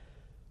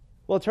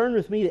Well, turn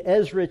with me to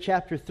Ezra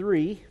chapter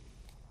 3.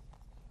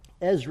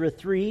 Ezra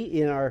 3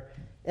 in our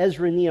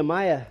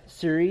Ezra-Nehemiah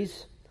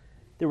series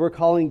that we're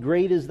calling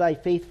Great is Thy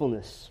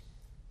Faithfulness.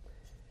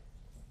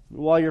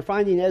 While you're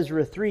finding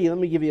Ezra 3, let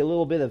me give you a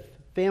little bit of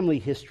family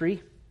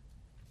history.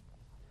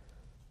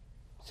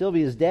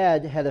 Sylvia's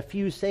dad had a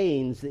few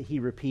sayings that he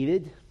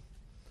repeated.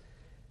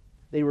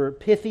 They were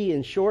pithy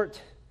and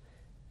short,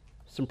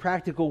 some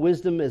practical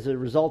wisdom as a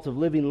result of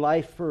living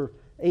life for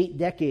 8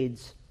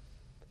 decades.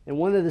 And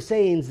one of the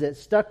sayings that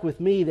stuck with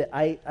me that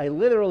I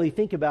literally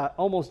think about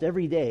almost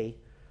every day,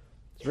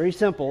 it's very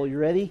simple. You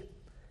ready?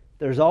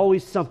 There's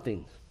always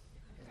something.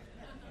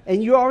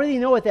 And you already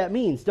know what that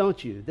means,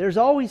 don't you? There's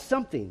always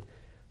something.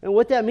 And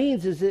what that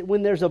means is that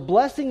when there's a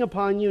blessing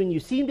upon you and you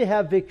seem to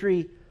have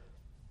victory,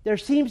 there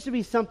seems to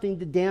be something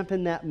to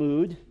dampen that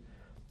mood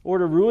or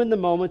to ruin the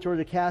moment or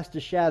to cast a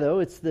shadow.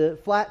 It's the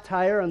flat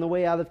tire on the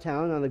way out of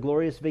town on a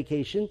glorious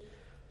vacation.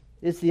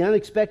 It's the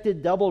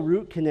unexpected double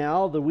root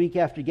canal the week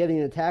after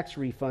getting a tax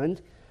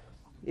refund.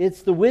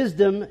 It's the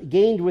wisdom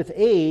gained with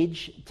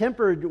age,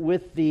 tempered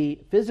with the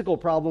physical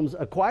problems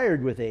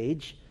acquired with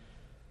age.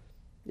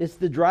 It's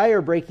the dryer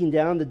breaking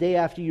down the day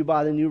after you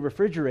bought a new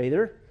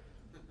refrigerator.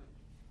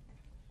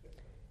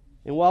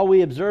 And while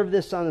we observe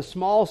this on a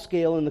small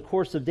scale in the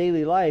course of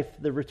daily life,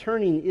 the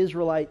returning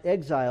Israelite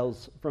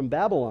exiles from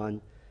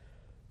Babylon,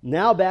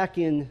 now back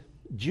in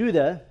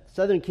Judah,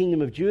 southern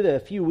kingdom of Judah,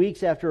 a few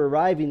weeks after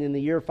arriving in the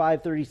year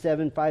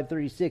 537,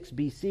 536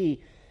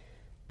 BC,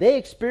 they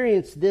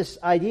experienced this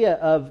idea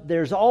of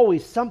there's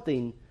always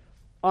something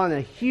on a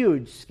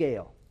huge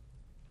scale.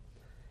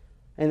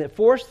 And it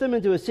forced them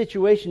into a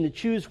situation to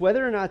choose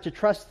whether or not to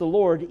trust the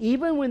Lord,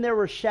 even when there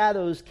were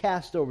shadows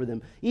cast over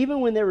them,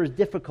 even when there were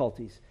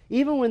difficulties,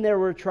 even when there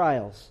were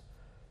trials.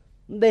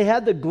 They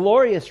had the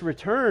glorious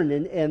return,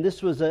 and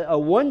this was a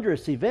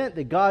wondrous event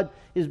that God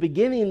is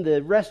beginning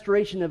the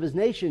restoration of His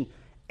nation.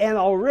 And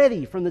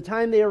already, from the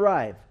time they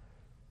arrive,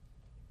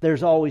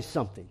 there's always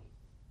something.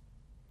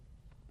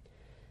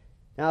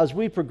 Now, as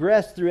we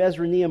progress through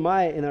Ezra and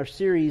Nehemiah in our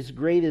series,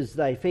 Great is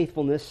Thy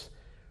Faithfulness,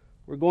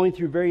 we're going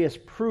through various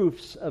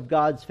proofs of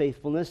God's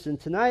faithfulness. And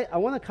tonight, I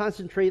want to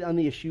concentrate on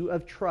the issue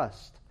of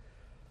trust,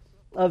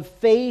 of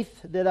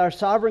faith that our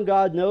sovereign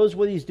God knows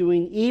what He's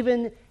doing,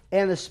 even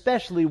and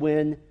especially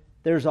when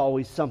there's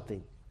always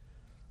something.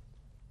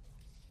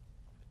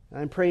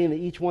 I'm praying that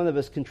each one of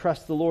us can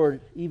trust the Lord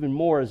even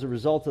more as a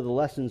result of the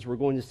lessons we're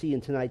going to see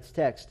in tonight's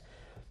text.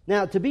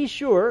 Now, to be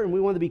sure, and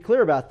we want to be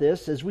clear about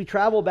this, as we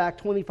travel back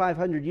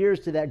 2,500 years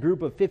to that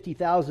group of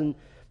 50,000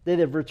 that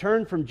have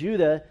returned from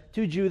Judah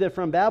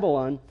from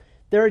Babylon,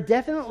 there are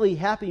definitely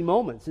happy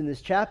moments in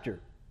this chapter.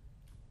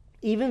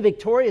 Even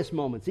victorious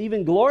moments,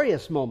 even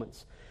glorious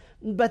moments.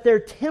 But they're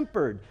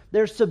tempered,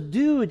 they're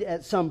subdued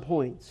at some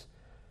points.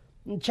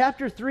 And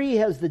chapter 3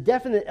 has the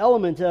definite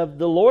element of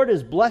the Lord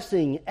is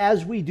blessing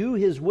as we do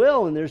His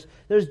will, and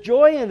there's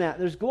joy in that,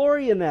 there's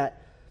glory in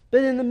that.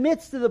 But in the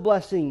midst of the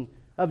blessing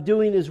of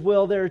doing His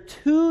will, there are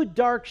 2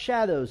 dark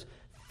shadows,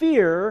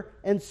 fear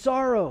and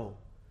sorrow,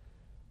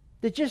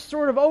 that just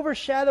sort of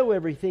overshadow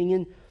everything.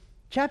 And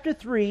chapter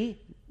 3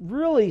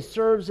 really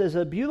serves as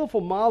a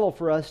beautiful model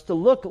for us to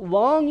look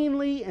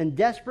longingly and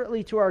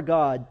desperately to our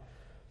God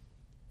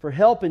for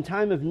help in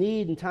time of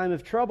need and time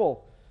of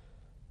trouble.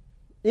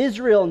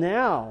 Israel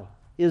now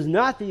is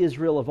not the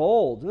Israel of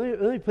old. Let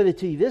me put it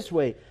to you this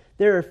way.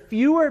 There are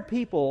fewer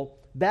people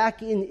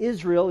back in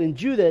Israel, in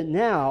Judah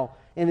now,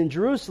 and in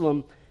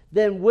Jerusalem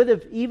than would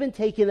have even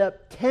taken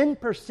up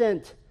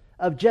 10%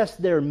 of just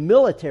their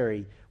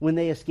military when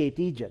they escaped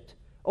Egypt.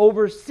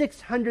 Over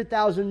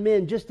 600,000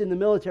 men just in the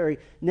military.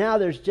 Now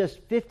there's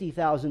just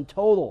 50,000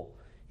 total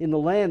in the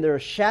land. They're a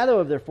shadow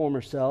of their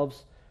former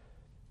selves.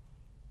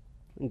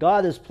 And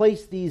God has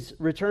placed these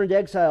returned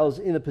exiles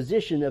in a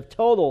position of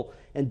total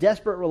and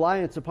desperate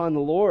reliance upon the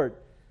Lord.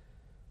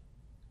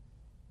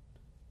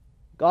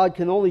 God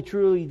can only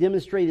truly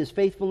demonstrate His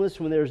faithfulness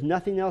when there's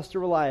nothing else to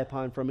rely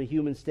upon from a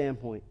human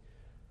standpoint.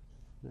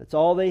 That's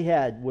all they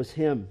had was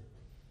Him.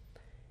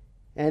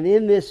 And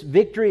in this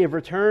victory of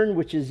return,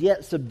 which is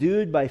yet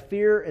subdued by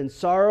fear and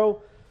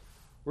sorrow,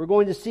 we're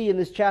going to see in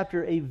this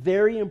chapter a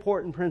very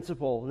important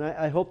principle. And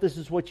I hope this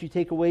is what you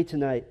take away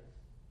tonight.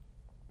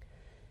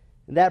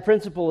 And that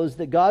principle is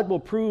that God will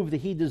prove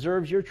that He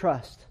deserves your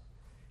trust.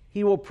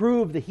 He will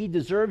prove that He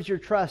deserves your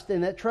trust,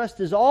 and that trust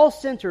is all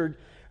centered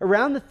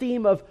around the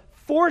theme of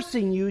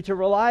forcing you to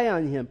rely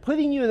on Him,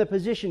 putting you in a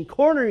position,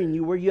 cornering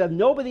you where you have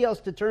nobody else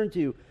to turn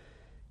to,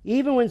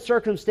 even when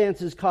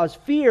circumstances cause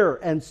fear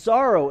and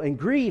sorrow and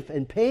grief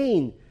and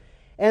pain.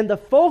 And the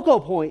focal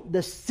point,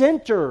 the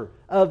center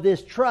of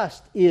this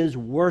trust is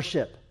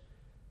worship.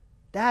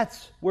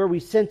 That's where we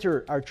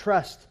center our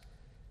trust.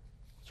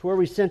 It's where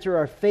we center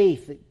our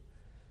faith.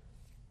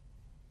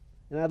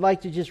 And I'd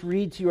like to just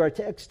read to you our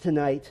text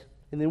tonight,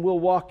 and then we'll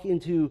walk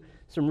into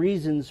some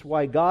reasons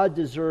why God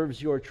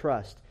deserves your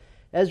trust.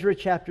 Ezra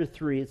chapter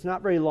 3. It's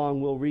not very long.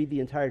 We'll read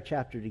the entire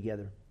chapter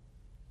together.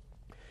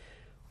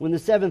 When the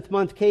 7th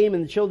month came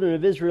and the children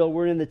of Israel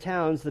were in the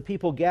towns, the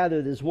people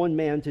gathered as one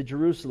man to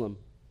Jerusalem.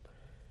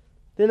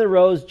 Then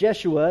arose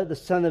Jeshua, the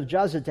son of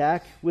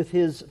Jozadak, with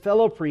his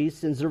fellow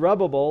priests, and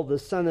Zerubbabel, the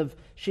son of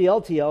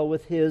Shealtiel,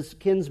 with his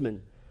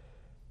kinsmen.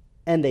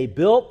 And they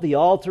built the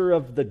altar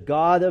of the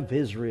God of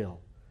Israel,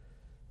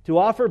 to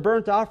offer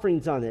burnt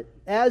offerings on it,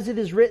 as it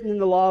is written in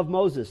the law of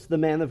Moses, the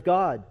man of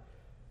God.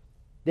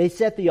 They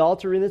set the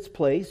altar in its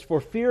place, for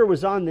fear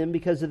was on them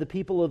because of the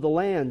people of the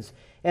lands.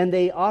 And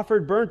they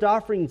offered burnt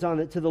offerings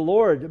on it to the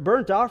Lord,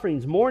 burnt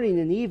offerings morning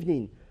and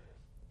evening.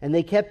 And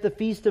they kept the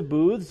Feast of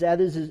Booths,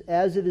 as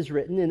it is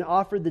written, and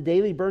offered the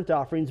daily burnt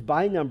offerings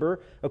by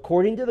number,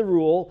 according to the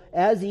rule,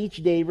 as each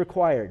day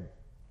required.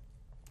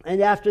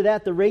 And after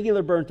that, the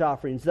regular burnt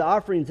offerings, the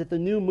offerings at the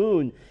new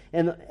moon,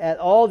 and at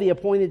all the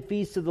appointed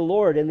feasts of the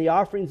Lord, and the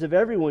offerings of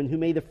everyone who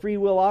made a free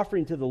will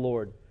offering to the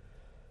Lord.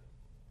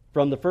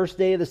 From the first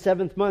day of the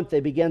 7th month, they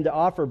began to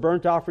offer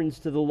burnt offerings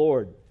to the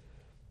Lord.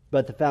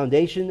 But the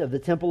foundation of the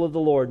temple of the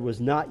Lord was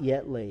not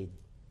yet laid.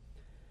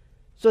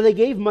 So they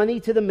gave money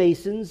to the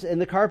masons and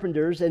the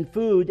carpenters, and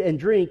food and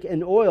drink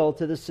and oil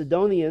to the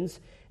Sidonians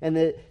and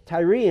the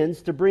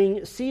Tyrians to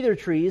bring cedar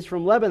trees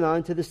from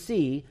Lebanon to the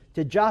sea,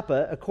 to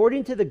Joppa,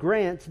 according to the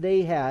grant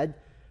they had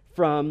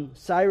from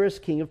Cyrus,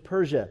 king of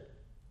Persia.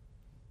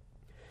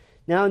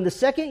 Now in the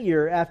 2nd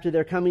year after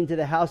their coming to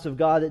the house of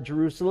God at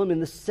Jerusalem, in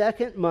the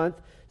 2nd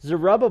month,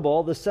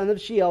 Zerubbabel, the son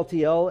of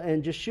Shealtiel,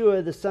 and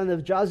Jeshua, the son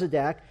of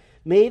Jozadak,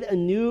 made a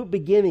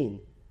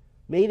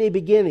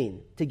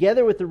beginning,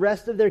 together with the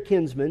rest of their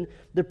kinsmen,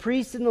 the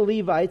priests and the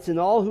Levites, and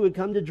all who had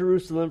come to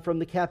Jerusalem from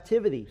the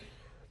captivity.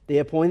 They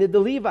appointed the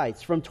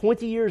Levites from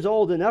 20 years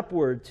old and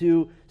upward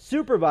to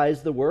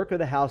supervise the work of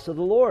the house of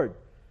the Lord.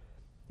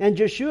 And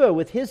Jeshua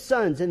with his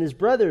sons and his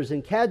brothers,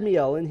 and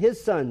Kadmiel and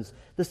his sons,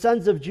 the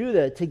sons of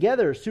Judah,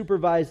 together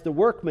supervised the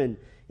workmen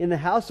in the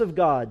house of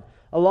God,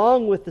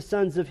 along with the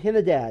sons of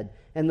Henadad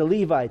and the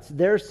Levites,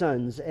 their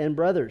sons and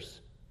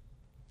brothers.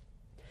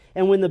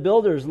 And when the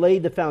builders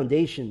laid the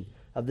foundation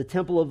of the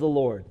temple of the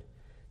Lord,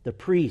 the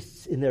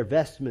priests in their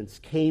vestments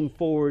came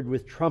forward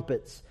with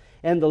trumpets,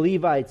 and the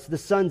Levites, the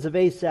sons of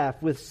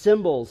Asaph, with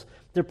cymbals,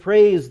 to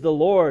praise the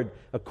Lord,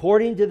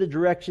 according to the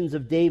directions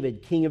of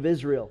David, king of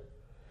Israel.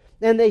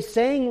 And they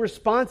sang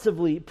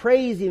responsively,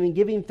 praising and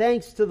giving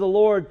thanks to the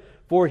Lord,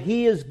 for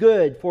he is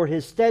good, for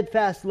his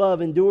steadfast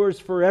love endures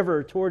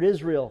forever toward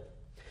Israel.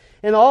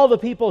 And all the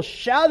people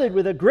shouted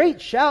with a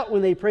great shout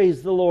when they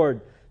praised the Lord,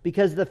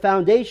 because the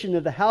foundation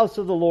of the house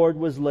of the Lord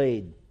was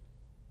laid.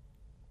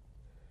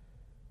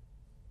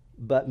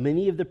 But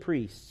many of the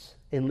priests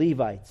and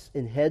Levites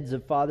and heads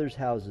of fathers'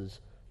 houses,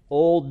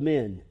 old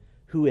men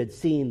who had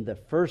seen the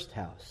first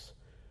house,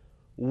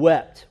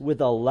 wept with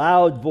a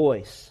loud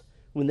voice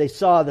when they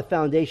saw the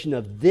foundation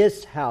of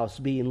this house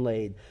being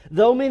laid,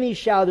 though many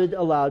shouted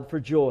aloud for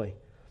joy,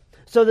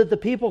 so that the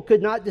people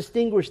could not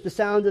distinguish the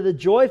sound of the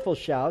joyful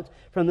shout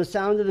from the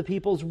sound of the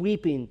people's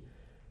weeping.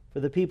 For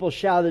the people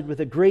shouted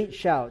with a great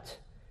shout,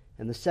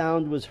 and the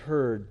sound was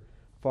heard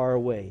far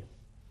away.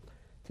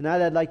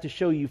 Tonight I'd like to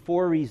show you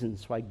 4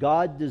 reasons why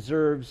God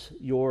deserves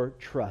your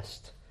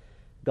trust.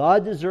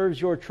 God deserves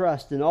your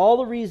trust, and all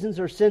the reasons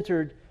are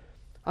centered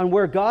on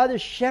where God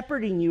is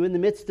shepherding you in the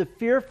midst of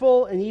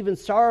fearful and even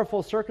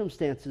sorrowful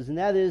circumstances, and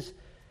that is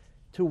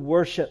to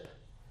worship.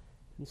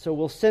 And so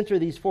we'll center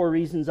these 4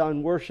 reasons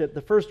on worship.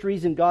 The first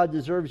reason God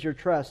deserves your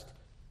trust: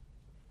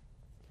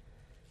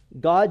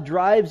 God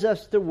drives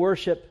us to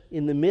worship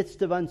in the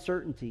midst of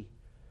uncertainty.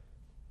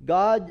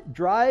 God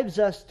drives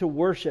us to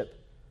worship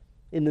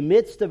in the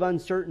midst of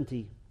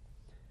uncertainty.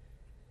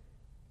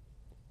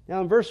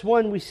 Now in verse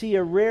 1 we see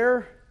a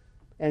rare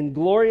and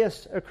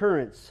glorious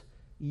occurrence: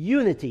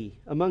 unity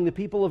among the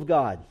people of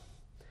God.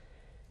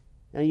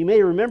 Now you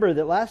may remember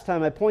that last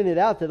time I pointed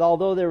out that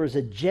although there was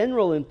a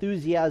general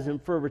enthusiasm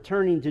for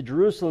returning to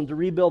Jerusalem to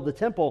rebuild the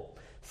temple,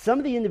 some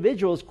of the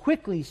individuals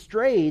quickly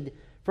strayed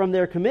from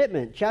their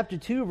commitment. Chapter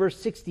 2, verse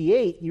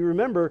 68, you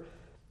remember,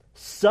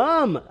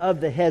 some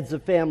of the heads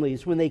of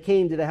families, when they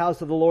came to the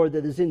house of the Lord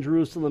that is in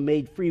Jerusalem,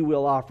 made free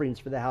will offerings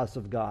for the house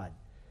of God.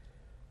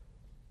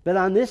 But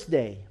on this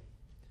day,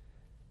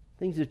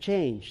 things have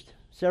changed.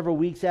 Several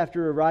weeks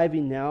after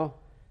arriving now,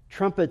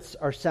 trumpets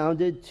are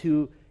sounded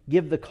to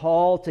give the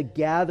call to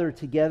gather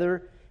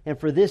together. And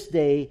for this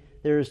day,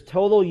 there is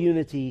total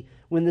unity.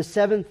 When the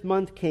 7th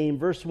month came,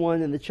 verse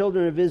 1, and the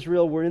children of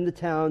Israel were in the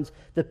towns,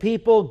 the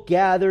people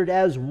gathered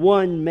as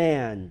one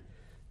man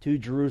to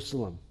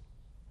Jerusalem.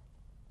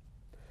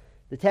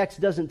 The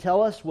text doesn't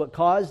tell us what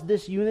caused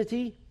this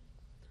unity,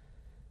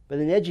 but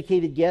an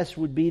educated guess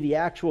would be the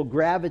actual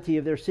gravity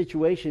of their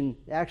situation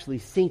actually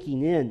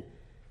sinking in.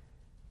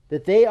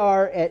 That they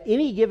are at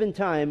any given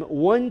time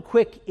one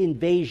quick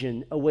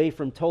invasion away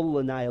from total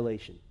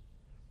annihilation.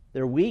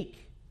 They're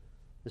weak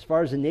as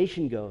far as the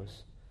nation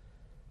goes.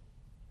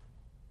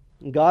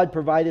 And God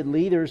provided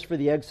leaders for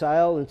the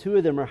exile, and 2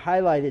 of them are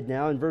highlighted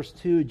now. In verse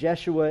 2,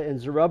 Jeshua and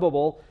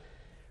Zerubbabel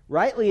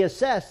rightly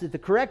assessed that the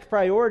correct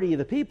priority of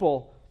the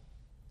people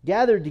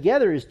gathered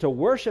together is to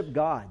worship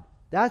God.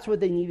 That's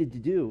what they needed to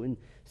do. And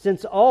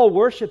since all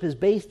worship is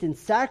based in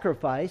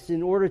sacrifice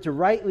in order to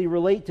rightly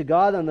relate to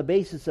God on the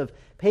basis of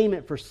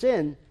payment for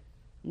sin,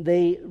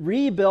 They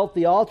rebuilt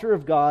the altar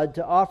of God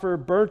to offer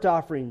burnt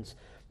offerings,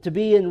 to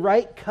be in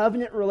right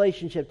covenant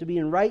relationship, to be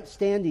in right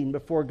standing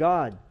before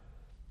God.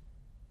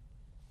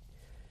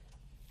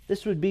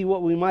 This would be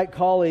what we might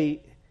call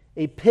a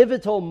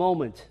pivotal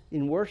moment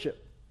in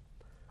worship.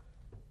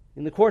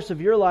 In the course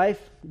of your life,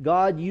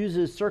 God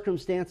uses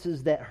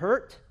circumstances that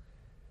hurt.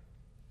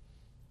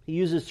 He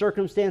uses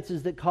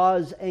circumstances that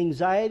cause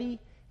anxiety.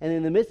 And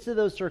in the midst of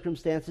those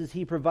circumstances,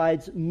 He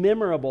provides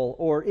memorable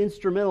or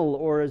instrumental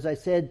or, as I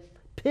said,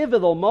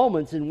 pivotal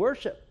moments in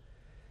worship.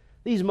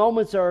 These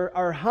moments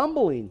are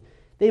humbling.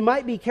 They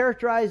might be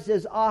characterized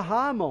as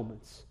aha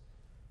moments.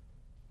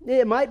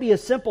 It might be a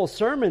simple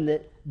sermon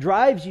that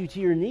drives you to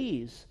your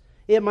knees.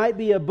 It might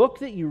be a book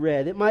that you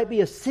read. It might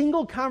be a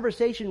single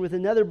conversation with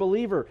another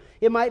believer.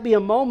 It might be a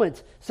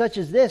moment such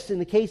as this in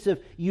the case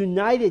of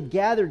united,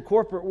 gathered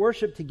corporate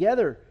worship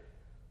together.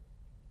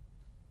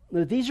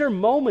 These are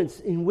moments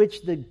in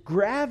which the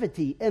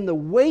gravity and the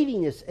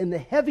weightiness and the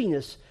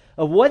heaviness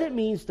of what it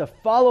means to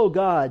follow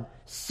God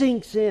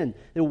sinks in.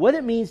 And what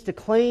it means to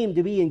claim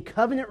to be in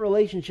covenant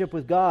relationship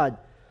with God,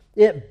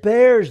 it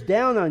bears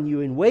down on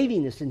you in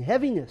weightiness and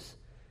heaviness.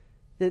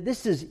 That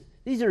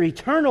these are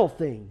eternal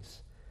things.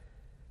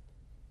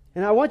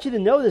 And I want you to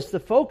notice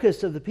the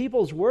focus of the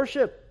people's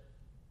worship.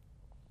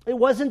 It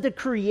wasn't to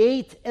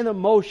create an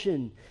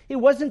emotion. It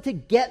wasn't to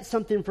get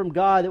something from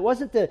God. It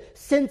wasn't to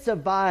sense a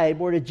vibe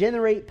or to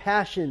generate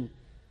passion.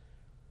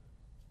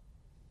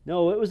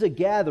 No, it was a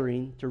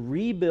gathering to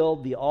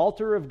rebuild the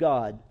altar of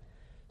God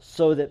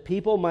so that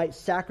people might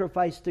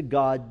sacrifice to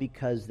God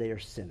because they are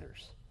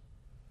sinners.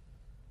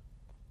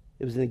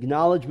 It was an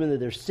acknowledgement of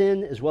their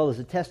sin as well as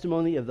a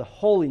testimony of the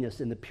holiness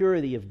and the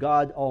purity of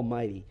God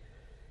Almighty.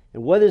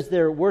 And what is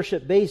their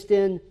worship based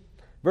in?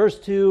 Verse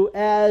 2,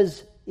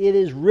 as it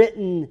is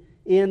written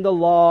in the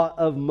law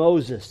of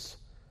Moses.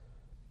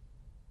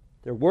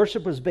 Their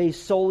worship was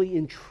based solely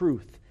in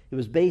truth. It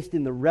was based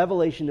in the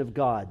revelation of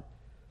God.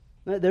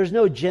 There's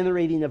no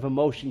generating of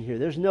emotion here.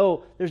 There's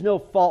no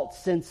false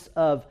sense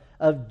of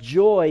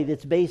joy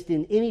that's based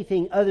in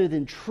anything other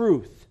than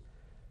truth.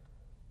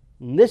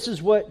 And this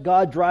is what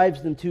God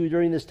drives them to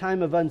during this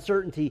time of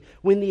uncertainty,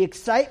 when the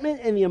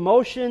excitement and the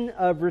emotion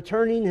of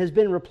returning has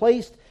been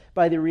replaced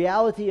by the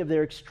reality of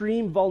their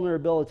extreme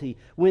vulnerability.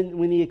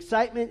 When the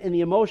excitement and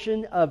the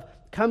emotion of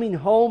coming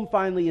home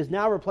finally is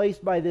now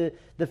replaced by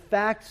the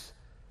facts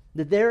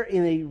that they're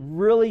in a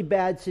really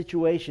bad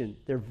situation.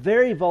 They're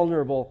very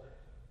vulnerable.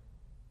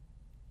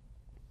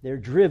 They're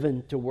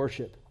driven to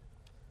worship.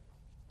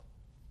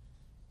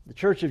 The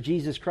Church of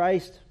Jesus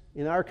Christ,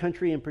 in our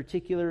country in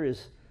particular,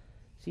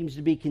 seems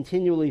to be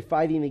continually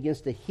fighting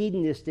against a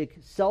hedonistic,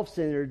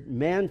 self-centered,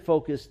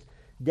 man-focused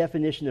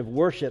definition of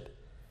worship,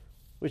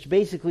 which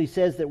basically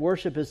says that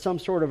worship is some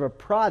sort of a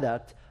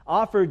product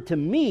offered to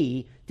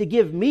me to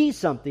give me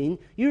something,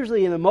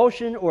 usually an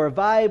emotion or a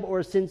vibe or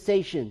a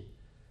sensation.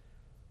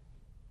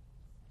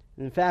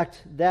 In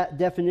fact, that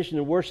definition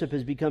of worship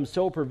has become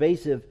so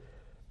pervasive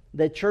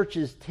that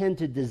churches tend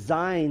to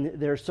design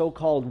their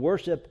so-called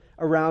worship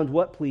around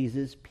what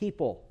pleases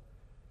people.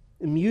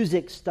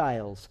 Music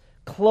styles,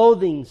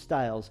 clothing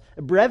styles,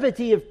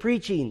 brevity of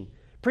preaching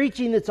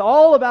that's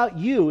all about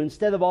you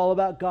instead of all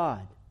about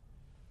God.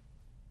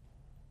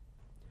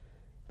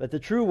 But the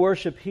true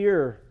worship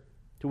here,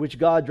 to which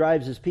God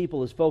drives His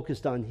people, is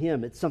focused on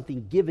Him. It's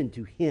something given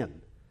to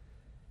Him.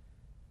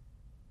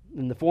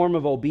 In the form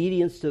of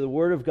obedience to the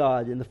Word of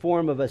God, in the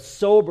form of a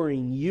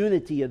sobering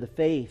unity of the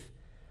faith,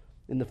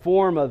 in the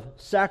form of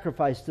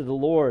sacrifice to the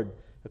Lord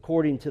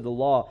according to the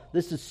law.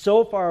 This is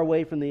so far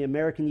away from the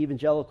American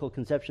evangelical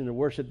conception of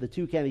worship, the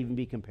two can't even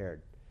be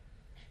compared.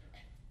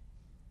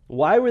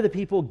 Why were the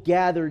people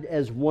gathered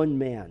as one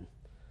man?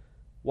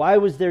 Why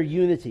was there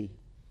unity?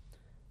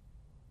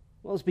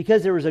 Well, it's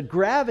because there was a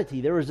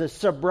gravity, there was a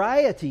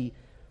sobriety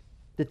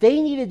that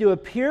they needed to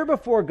appear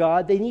before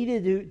God. They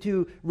needed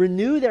to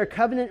renew their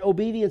covenant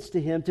obedience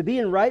to Him, to be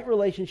in right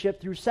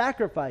relationship through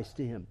sacrifice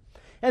to Him.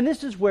 And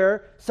this is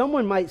where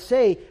someone might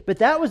say, but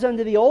that was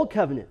under the old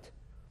covenant.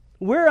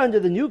 We're under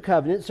the new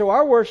covenant, so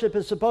our worship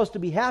is supposed to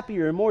be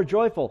happier and more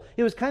joyful.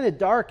 It was kind of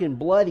dark and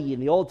bloody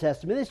in the Old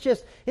Testament.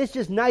 It's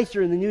just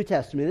nicer in the New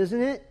Testament,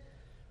 isn't it?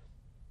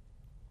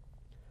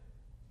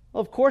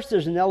 Well, of course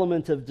there's an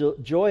element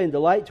of joy and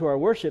delight to our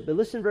worship, but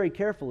listen very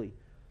carefully.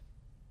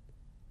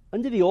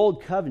 Under the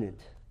Old Covenant,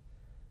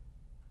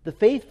 the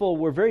faithful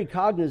were very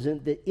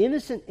cognizant that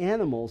innocent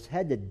animals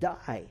had to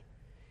die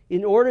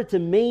in order to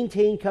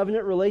maintain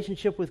covenant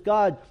relationship with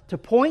God, to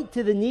point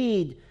to the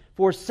need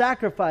for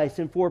sacrifice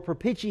and for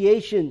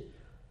propitiation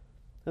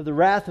of the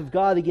wrath of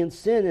God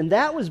against sin. And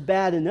that was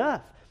bad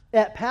enough.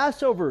 At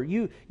Passover,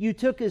 you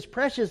took this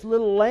precious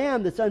little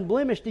lamb that's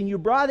unblemished and you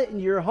brought it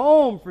into your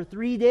home for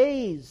 3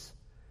 days.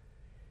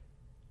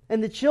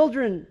 And the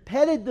children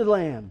petted the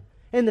lamb.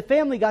 And the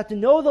family got to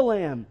know the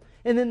lamb.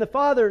 And then the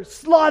father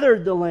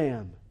slaughtered the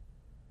lamb.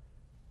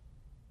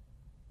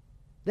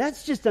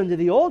 That's just under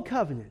the old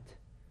covenant.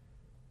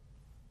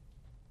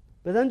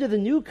 But under the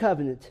new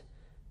covenant,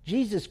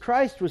 Jesus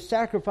Christ was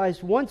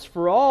sacrificed once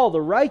for all,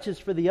 the righteous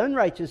for the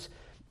unrighteous.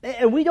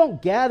 And we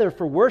don't gather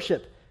for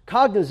worship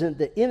cognizant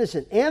that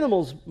innocent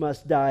animals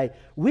must die.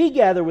 We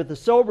gather with the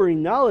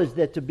sobering knowledge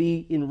that to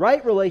be in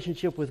right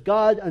relationship with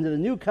God under the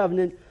new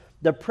covenant,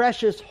 the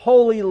precious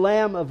holy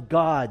Lamb of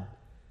God,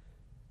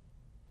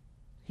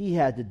 He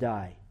had to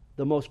die,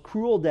 the most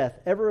cruel death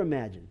ever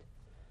imagined.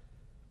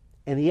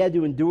 And He had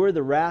to endure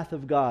the wrath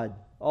of God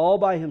all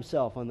by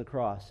Himself on the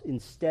cross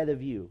instead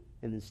of you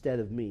and instead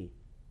of me.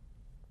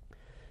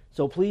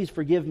 So please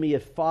forgive me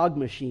if fog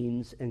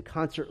machines and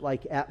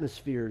concert-like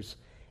atmospheres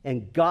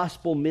and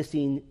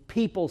gospel-missing,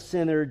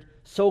 people-centered,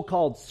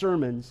 so-called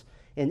sermons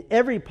and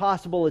every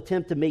possible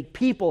attempt to make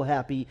people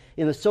happy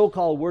in a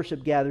so-called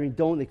worship gathering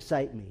don't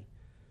excite me.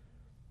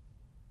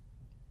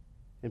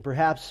 And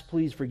perhaps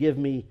please forgive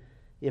me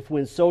if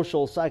when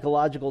social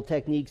psychological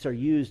techniques are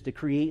used to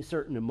create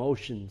certain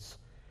emotions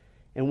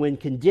and when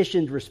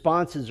conditioned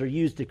responses are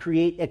used to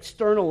create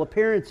external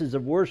appearances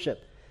of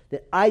worship,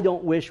 that I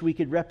don't wish we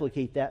could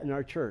replicate that in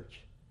our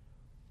church.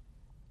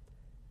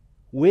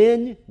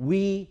 When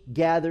we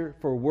gather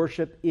for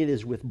worship, it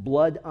is with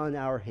blood on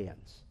our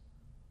hands.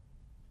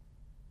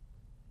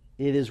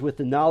 It is with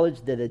the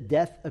knowledge that a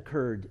death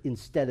occurred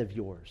instead of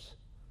yours.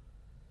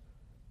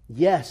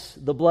 Yes,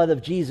 the blood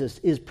of Jesus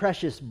is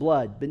precious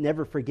blood, but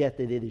never forget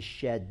that it is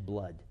shed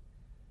blood.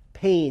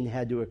 Pain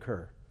had to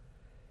occur.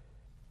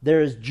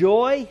 There is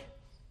joy,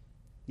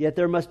 yet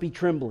there must be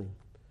trembling.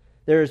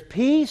 There is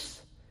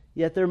peace,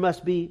 yet there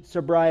must be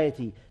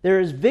sobriety. There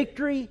is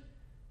victory,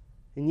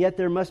 and yet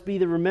there must be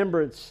the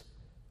remembrance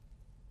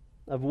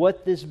of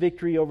what this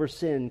victory over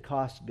sin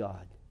cost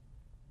God.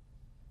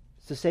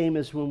 It's the same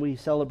as when we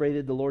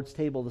celebrated the Lord's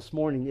table this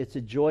morning. It's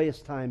a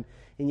joyous time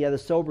and yet a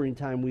sobering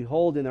time. We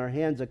hold in our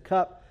hands a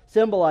cup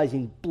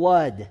symbolizing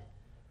blood.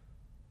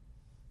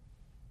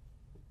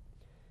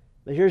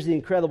 But here's the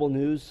incredible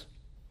news.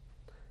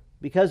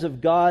 Because of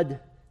God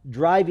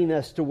driving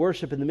us to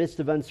worship in the midst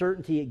of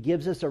uncertainty, it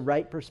gives us a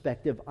right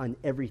perspective on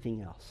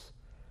everything else.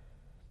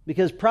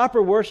 Because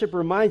proper worship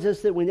reminds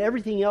us that when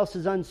everything else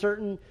is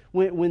uncertain,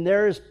 when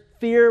there is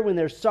fear, when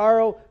there's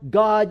sorrow,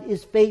 God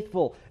is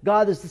faithful.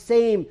 God is the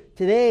same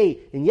today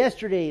and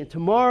yesterday and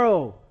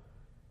tomorrow.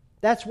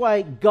 That's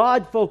why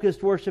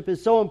God-focused worship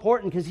is so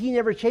important, because He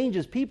never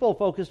changes.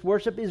 People-focused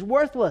worship is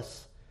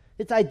worthless.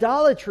 It's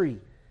idolatry.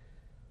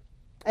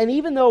 And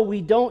even though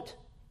we don't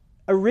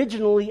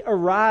originally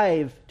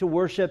arrive to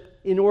worship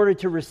in order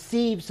to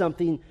receive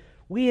something,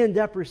 we end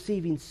up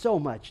receiving so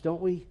much,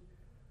 don't we?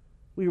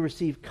 We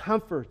receive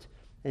comfort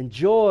and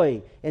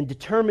joy and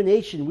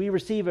determination. We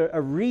receive a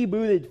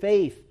rebooted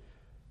faith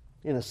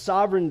in a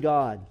sovereign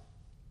God.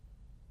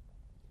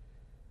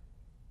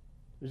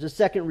 There's a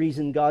second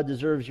reason God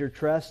deserves your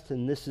trust,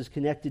 and this is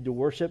connected to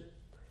worship.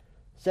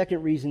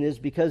 Second reason is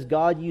because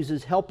God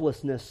uses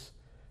helplessness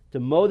to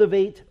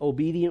motivate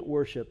obedient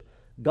worship.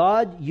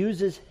 God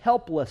uses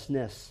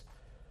helplessness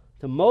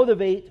to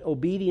motivate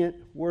obedient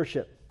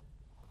worship.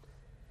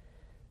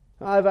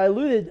 I've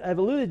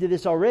alluded to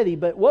this already,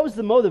 but what was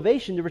the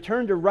motivation to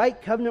return to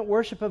right covenant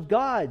worship of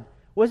God?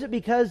 Was it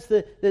because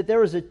that there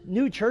was a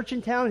new church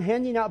in town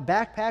handing out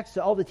backpacks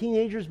to all the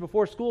teenagers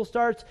before school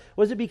starts?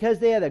 Was it because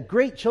they had a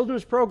great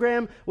children's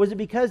program? Was it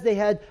because they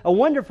had a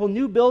wonderful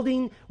new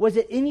building? Was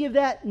it any of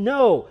that?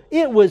 No,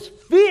 it was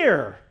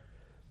fear.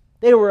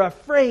 They were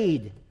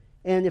afraid.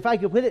 And if I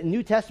could put it in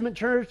New Testament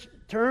church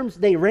terms,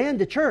 they ran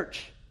to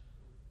church.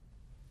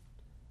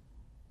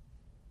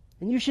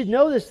 And you should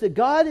notice that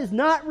God is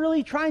not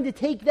really trying to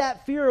take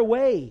that fear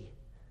away.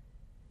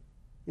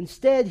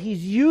 Instead,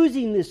 He's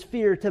using this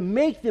fear to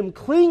make them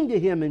cling to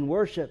Him in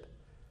worship.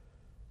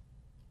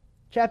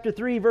 Chapter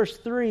 3, verse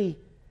 3,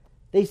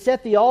 they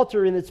set the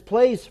altar in its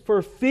place,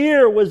 for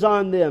fear was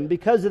on them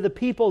because of the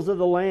peoples of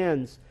the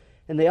lands.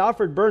 And they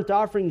offered burnt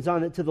offerings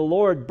on it to the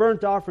Lord,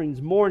 burnt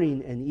offerings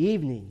morning and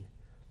evening.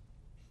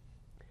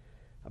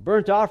 A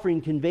burnt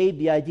offering conveyed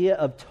the idea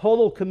of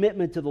total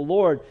commitment to the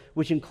Lord,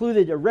 which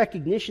included a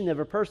recognition of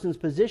a person's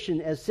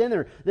position as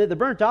sinner. That the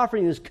burnt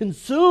offering is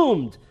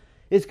consumed,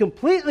 is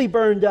completely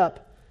burned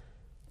up.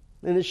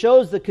 And it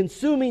shows the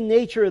consuming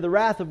nature of the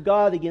wrath of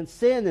God against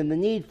sin and the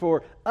need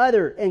for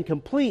utter and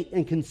complete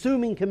and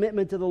consuming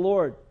commitment to the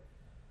Lord.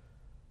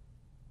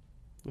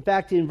 In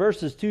fact, in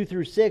verses 2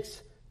 through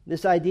 6,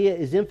 this idea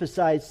is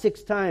emphasized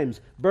 6 times.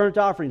 Burnt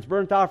offerings,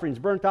 burnt offerings,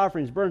 burnt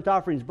offerings, burnt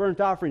offerings,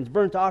 burnt offerings,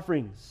 burnt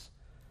offerings.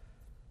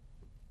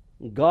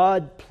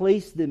 God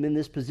placed them in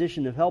this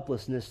position of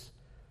helplessness.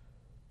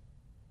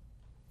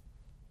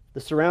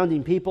 The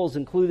surrounding peoples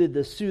included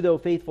the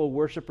pseudo-faithful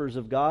worshipers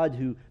of God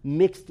who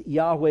mixed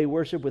Yahweh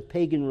worship with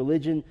pagan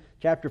religion.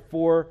 Chapter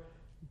 4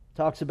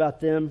 talks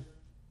about them.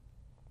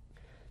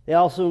 They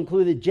also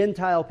included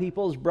Gentile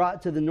peoples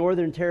brought to the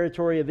northern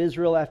territory of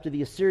Israel after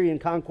the Assyrian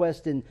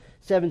conquest in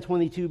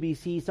 722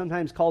 BC,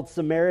 sometimes called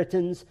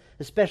Samaritans,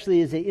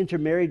 especially as they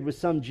intermarried with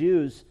some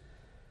Jews.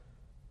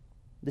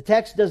 The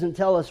text doesn't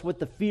tell us what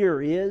the fear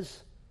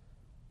is,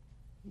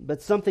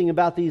 but something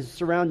about these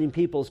surrounding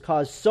peoples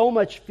caused so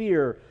much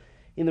fear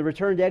in the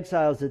returned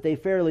exiles that they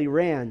fairly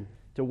ran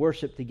to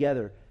worship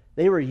together.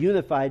 They were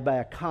unified by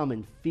a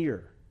common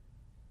fear.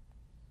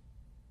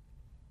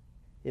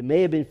 It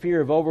may have been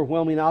fear of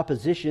overwhelming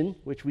opposition,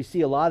 which we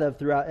see a lot of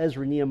throughout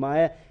Ezra and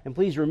Nehemiah. And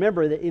please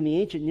remember that in the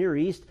ancient Near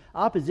East,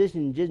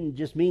 opposition didn't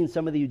just mean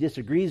somebody who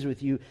disagrees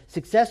with you.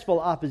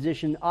 Successful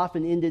opposition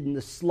often ended in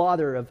the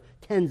slaughter of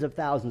tens of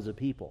thousands of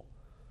people.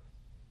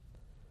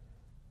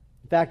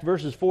 In fact,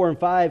 verses 4 and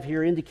 5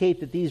 here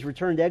indicate that these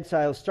returned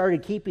exiles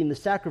started keeping the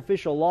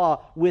sacrificial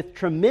law with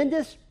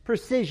tremendous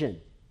precision.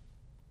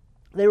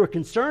 They were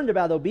concerned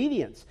about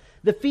obedience.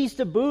 The Feast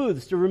of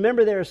Booths, to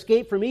remember their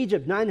escape from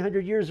Egypt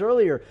 900 years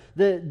earlier.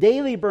 The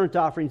daily burnt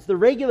offerings, the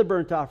regular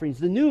burnt offerings,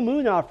 the new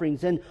moon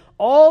offerings, and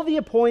all the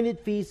appointed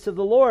feasts of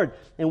the Lord.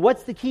 And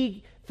what's the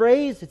key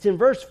phrase? It's in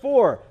verse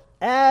 4.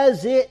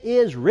 As it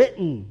is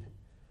written.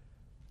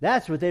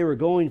 That's what they were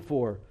going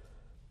for.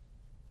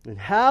 And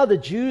how the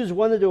Jews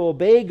wanted to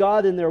obey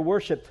God in their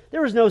worship.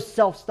 There was no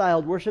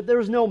self-styled worship. There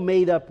was no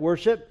made-up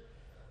worship.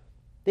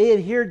 They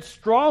adhered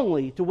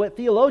strongly to what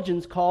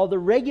theologians call the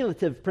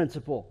regulative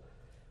principle,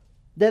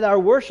 that our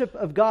worship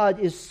of God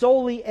is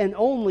solely and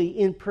only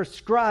in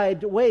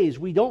prescribed ways.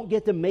 We don't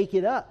get to make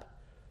it up.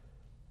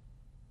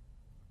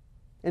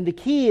 And the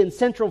key and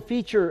central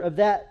feature of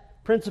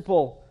that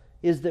principle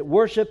is that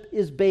worship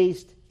is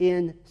based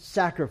in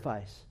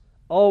sacrifice.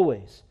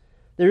 Always.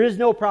 There is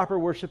no proper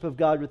worship of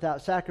God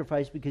without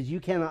sacrifice, because you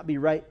cannot be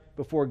right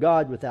before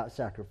God without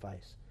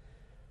sacrifice.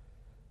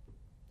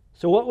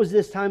 So what was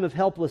this time of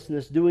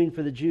helplessness doing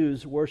for the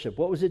Jews' worship?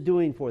 What was it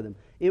doing for them?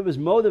 It was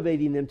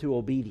motivating them to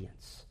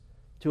obedience,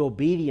 to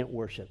obedient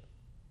worship.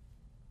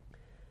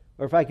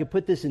 Or if I could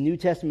put this in New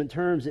Testament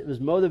terms, it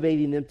was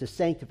motivating them to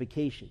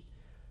sanctification.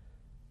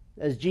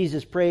 As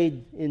Jesus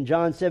prayed in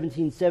John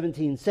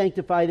 17:17,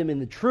 sanctify them in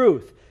the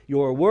truth.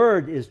 Your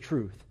word is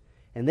truth.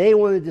 And they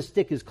wanted to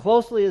stick as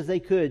closely as they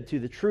could to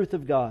the truth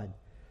of God.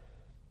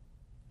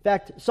 In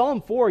fact,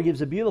 Psalm 4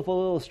 gives a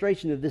beautiful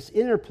illustration of this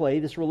interplay,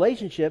 this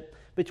relationship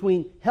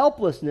between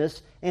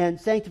helplessness and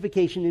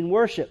sanctification in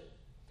worship.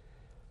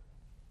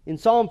 In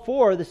Psalm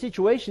 4, the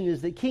situation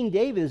is that King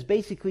David is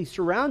basically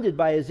surrounded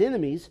by his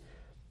enemies.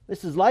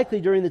 This is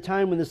likely during the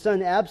time when the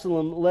son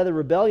Absalom led a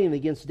rebellion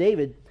against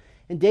David.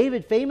 And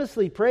David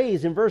famously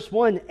prays in verse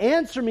 1,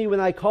 answer me when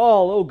I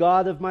call, O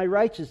God of my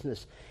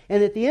righteousness.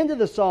 And at the end of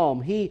the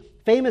psalm, he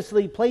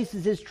famously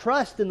places his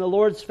trust in the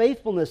Lord's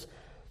faithfulness.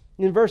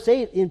 In verse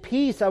 8, in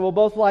peace I will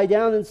both lie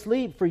down and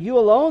sleep, for you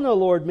alone, O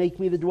Lord, make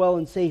me to dwell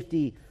in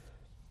safety.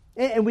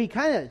 And we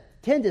kind of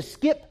tend to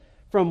skip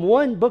from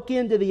one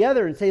bookend to the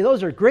other and say,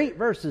 those are great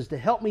verses to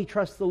help me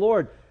trust the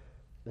Lord.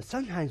 But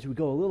sometimes we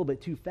go a little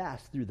bit too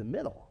fast through the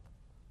middle.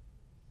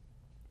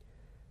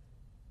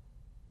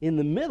 In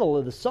the middle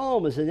of the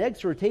psalm is an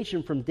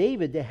exhortation from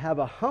David to have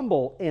a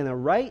humble and a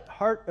right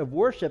heart of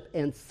worship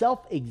and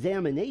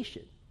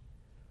self-examination.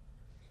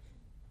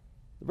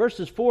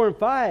 Verses 4 and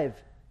 5,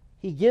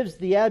 he gives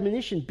the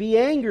admonition, be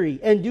angry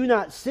and do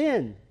not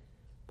sin.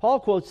 Paul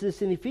quotes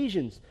this in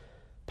Ephesians.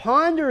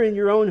 Ponder in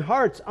your own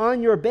hearts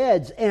on your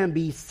beds and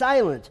be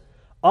silent.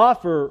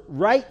 Offer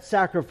right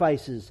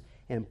sacrifices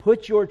and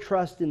put your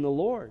trust in the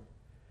Lord.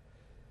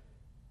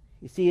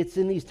 You see, it's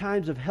in these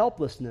times of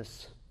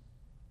helplessness.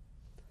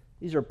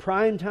 These are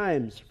prime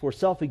times for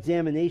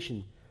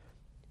self-examination.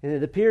 And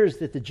it appears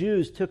that the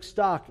Jews took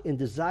stock and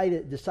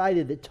decided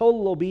that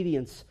total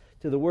obedience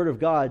to the Word of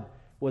God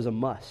was a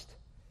must,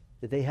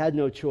 that they had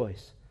no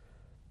choice.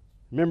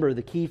 Remember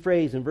the key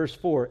phrase in verse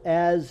 4,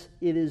 as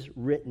it is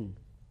written.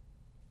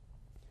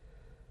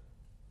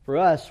 For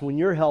us, when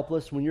you're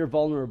helpless, when you're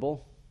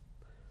vulnerable,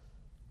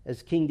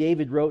 as King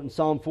David wrote in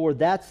Psalm 4,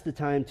 that's the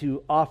time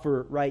to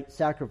offer right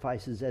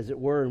sacrifices, as it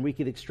were. And we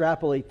could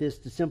extrapolate this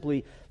to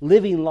simply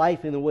living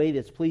life in a way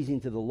that's pleasing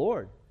to the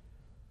Lord.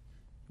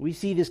 We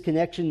see this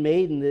connection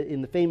made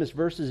in the famous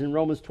verses in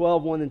Romans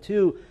 12, 1 and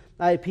 2.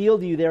 I appeal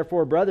to you,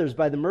 therefore, brothers,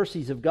 by the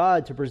mercies of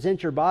God, to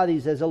present your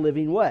bodies as a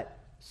living what?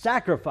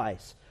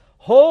 Sacrifice.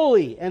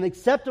 Holy and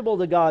acceptable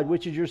to God,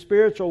 which is your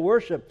spiritual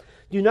worship.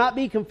 Do not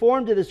be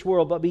conformed to this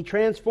world, but be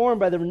transformed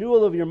by the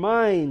renewal of your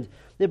mind,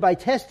 that by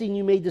testing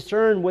you may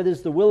discern what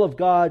is the will of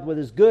God, what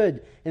is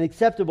good and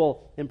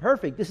acceptable and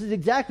perfect. This is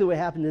exactly what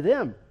happened to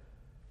them.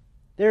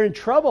 They're in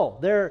trouble.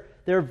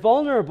 They're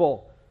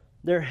vulnerable.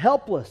 They're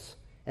helpless.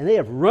 And they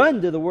have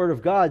run to the Word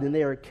of God, and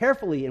they are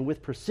carefully and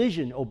with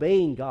precision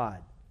obeying God.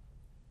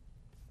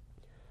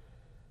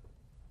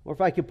 Or if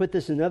I could put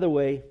this another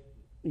way,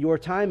 your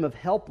time of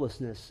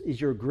helplessness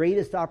is your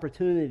greatest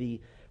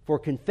opportunity for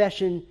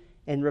confession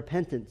and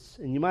repentance.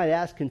 And you might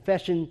ask,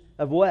 confession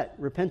of what?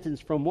 Repentance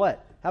from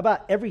what? How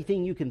about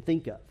everything you can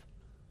think of?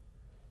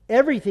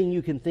 Everything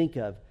you can think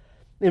of.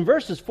 In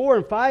verses 4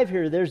 and 5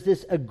 here, there's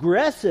this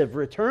aggressive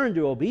return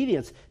to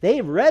obedience.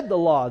 They've read the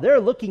law. They're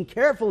looking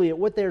carefully at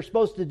what they're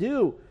supposed to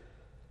do.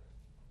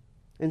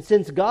 And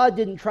since God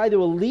didn't try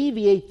to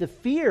alleviate the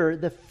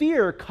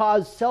fear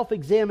caused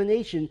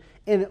self-examination,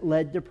 and it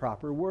led to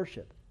proper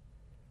worship.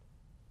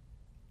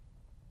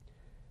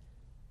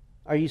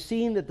 Are you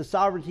seeing that the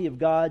sovereignty of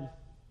God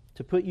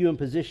to put you in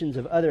positions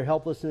of utter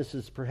helplessness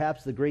is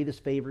perhaps the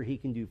greatest favor He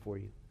can do for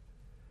you?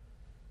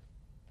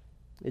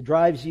 It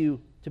drives you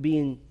to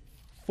being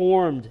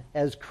formed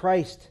as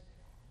Christ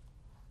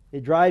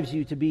It drives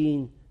you to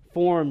being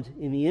formed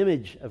in the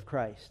image of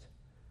Christ.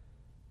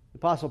 The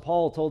Apostle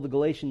Paul told the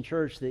Galatian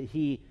church that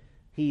he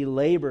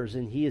labors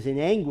and he is in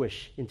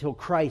anguish until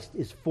Christ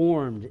is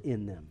formed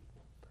in them.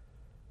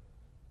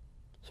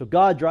 So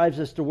God drives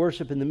us to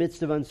worship in the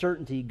midst of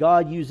uncertainty.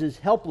 God uses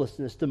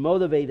helplessness to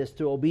motivate us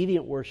to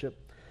obedient worship.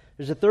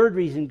 There's a third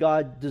reason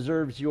God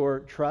deserves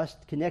your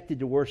trust connected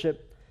to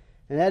worship,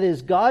 and that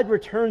is God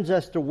returns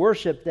us to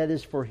worship that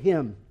is for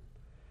Him.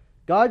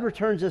 God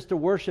returns us to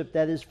worship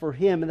that is for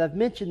Him. And I've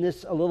mentioned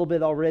this a little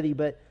bit already,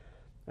 but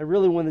I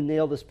really want to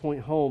nail this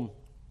point home.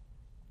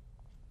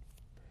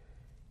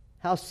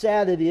 How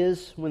sad it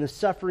is when a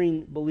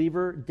suffering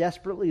believer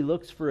desperately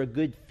looks for a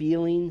good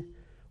feeling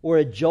or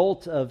a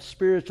jolt of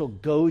spiritual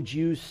go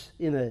juice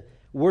in a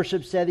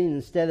worship setting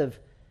instead of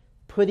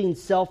putting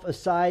self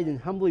aside and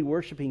humbly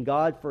worshiping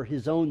God for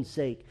His own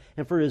sake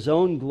and for His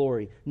own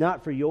glory,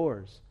 not for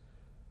yours.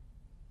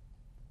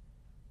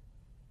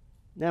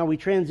 Now we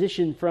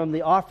transition from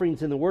the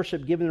offerings and the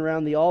worship given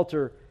around the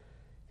altar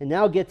and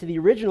now get to the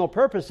original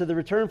purpose of the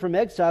return from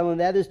exile, and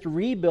that is to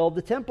rebuild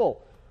the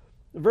temple.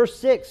 Verse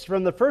 6,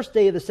 from the first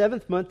day of the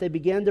 7th month they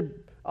began to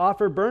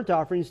offer burnt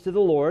offerings to the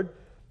Lord,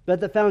 but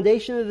the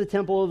foundation of the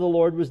temple of the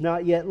Lord was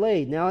not yet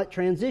laid. Now it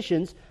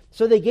transitions.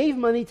 So they gave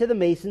money to the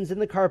masons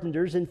and the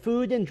carpenters, and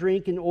food and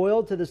drink and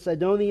oil to the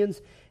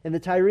Sidonians and the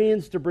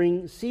Tyrians to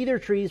bring cedar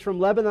trees from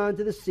Lebanon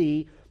to the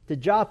sea, to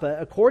Joppa,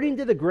 according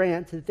to the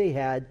grant that they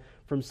had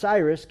from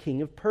Cyrus,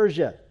 king of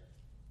Persia.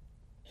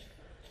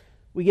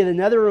 We get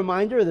another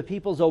reminder of the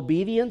people's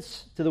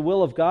obedience to the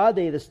will of God.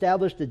 They had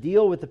established a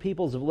deal with the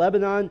peoples of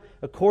Lebanon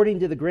according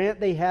to the grant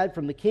they had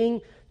from the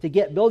king to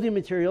get building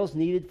materials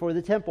needed for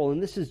the temple.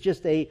 And this is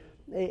just a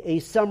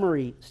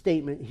summary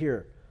statement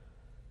here.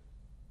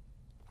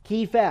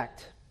 Key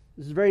fact.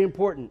 This is very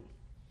important.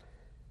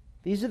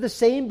 These are the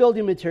same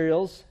building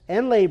materials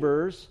and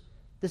laborers,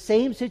 the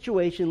same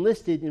situation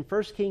listed in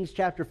 1 Kings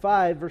chapter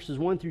 5, verses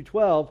 1 through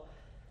 12,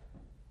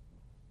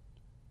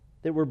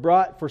 that were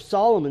brought for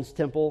Solomon's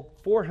temple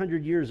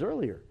 400 years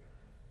earlier.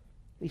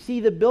 You see,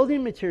 the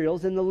building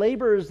materials and the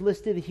laborers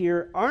listed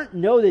here aren't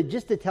noted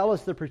just to tell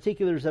us the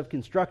particulars of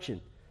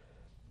construction.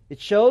 It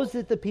shows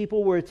that the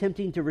people were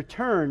attempting to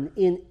return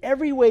in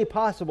every way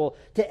possible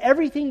to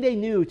everything they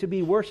knew to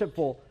be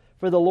worshipful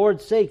for the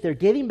Lord's sake. They're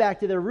getting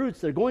back to their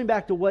roots. They're going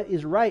back to what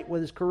is right,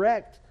 what is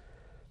correct.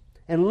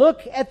 And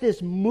look at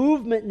this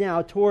movement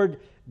now toward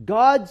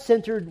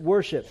God-centered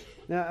worship.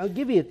 Now, I'll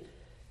give you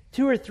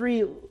 2 or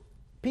 3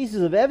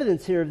 pieces of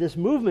evidence here of this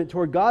movement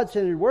toward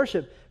God-centered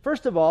worship.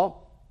 First of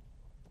all,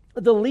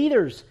 the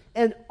leaders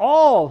and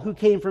all who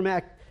came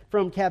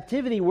from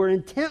captivity were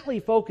intently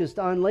focused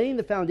on laying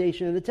the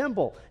foundation of the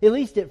temple, at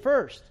least at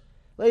first.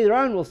 Later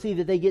on, we'll see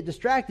that they get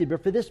distracted,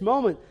 but for this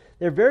moment,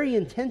 they're very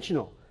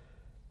intentional.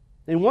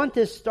 They want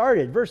this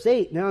started. Verse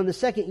 8, now in the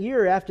 2nd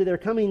year after their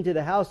coming to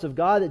the house of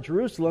God at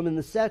Jerusalem, in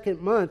the 2nd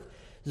month,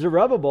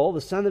 Zerubbabel,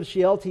 the son of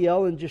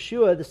Shealtiel, and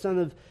Jeshua, the son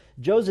of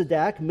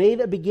Jozadak,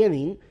 made a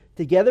beginning,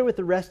 together with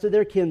the rest of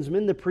their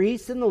kinsmen, the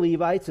priests and the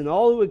Levites, and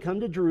all who had come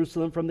to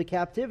Jerusalem from the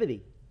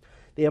captivity.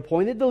 They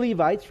appointed the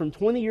Levites from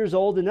 20 years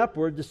old and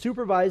upward to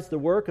supervise the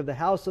work of the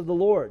house of the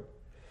Lord.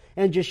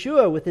 And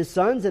Jeshua with his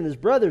sons and his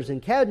brothers,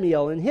 and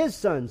Kadmiel and his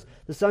sons,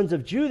 the sons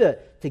of Judah,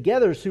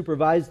 together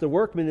supervised the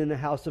workmen in the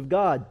house of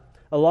God,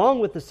 along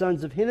with the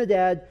sons of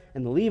Henadad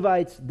and the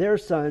Levites, their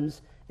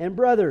sons and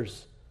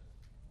brothers.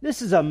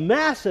 This is a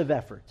massive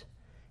effort.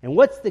 And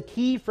what's the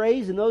key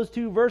phrase in those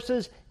 2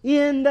 verses?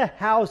 In the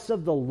house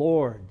of the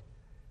Lord.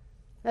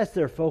 That's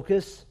their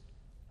focus.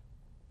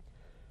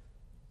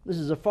 This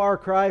is a far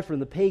cry from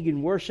the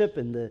pagan worship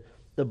and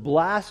the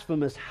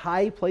blasphemous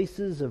high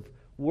places of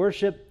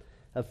worship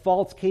of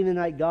false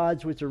Canaanite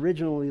gods which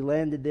originally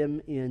landed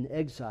them in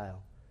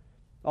exile.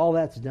 All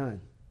that's done.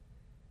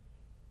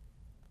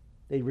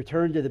 They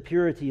returned to the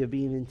purity of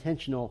being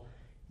intentional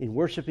in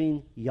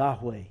worshiping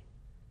Yahweh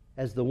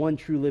as the one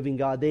true living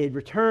God. They had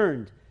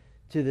returned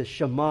to the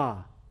Shema,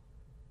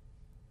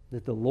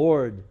 that the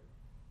Lord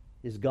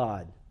is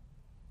God.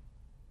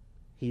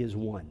 He is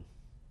one.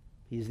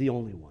 He is the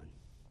only one.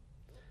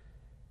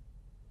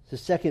 It's the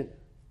second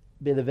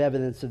bit of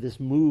evidence of this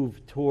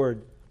move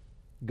toward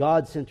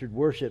God-centered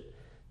worship.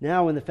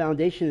 Now, when the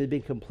foundation had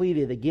been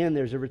completed, again,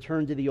 there's a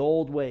return to the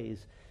old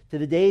ways, to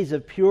the days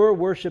of pure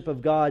worship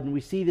of God. And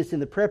we see this in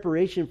the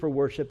preparation for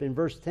worship in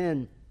verse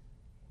 10.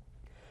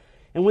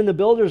 And when the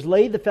builders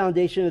laid the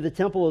foundation of the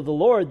temple of the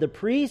Lord, the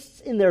priests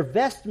in their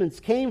vestments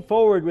came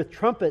forward with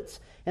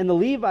trumpets, and the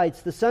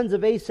Levites, the sons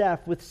of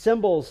Asaph, with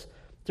cymbals,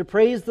 to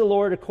praise the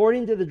Lord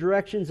according to the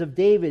directions of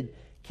David,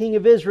 king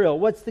of Israel.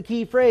 What's the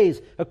key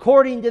phrase?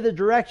 According to the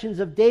directions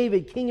of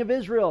David, king of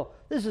Israel.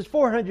 This is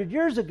 400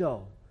 years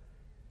ago.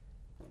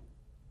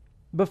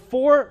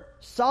 Before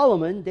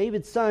Solomon,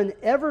 David's son,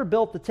 ever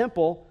built the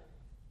temple,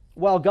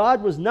 while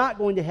God was not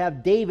going to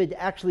have David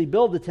actually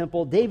build the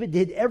temple, David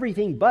did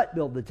everything but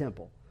build the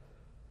temple.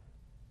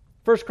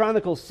 1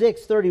 Chronicles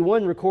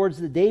 6:31 records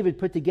that David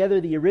put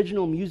together the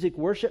original music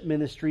worship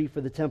ministry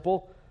for the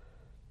temple.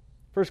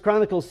 1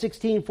 Chronicles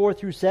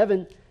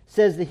 16:4-7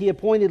 says that he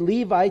appointed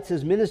Levites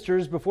as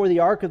ministers before the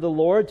ark of the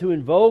Lord to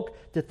invoke,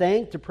 to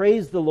thank, to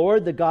praise the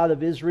Lord, the God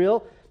of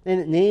Israel.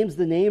 And it names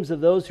the names of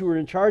those who were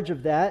in charge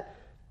of that.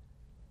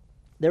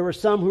 There were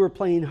some who were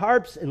playing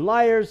harps and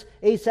lyres.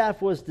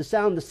 Asaph was to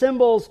sound the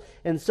cymbals,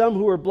 and some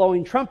who were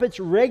blowing trumpets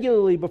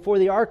regularly before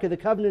the ark of the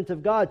covenant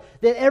of God.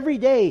 That every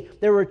day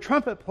there were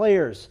trumpet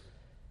players,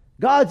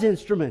 God's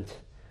instrument,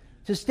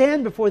 to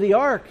stand before the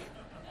ark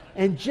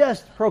and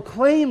just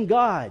proclaim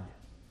God.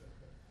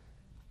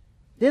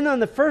 Then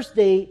on the first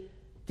day,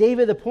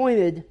 David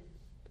appointed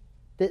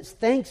that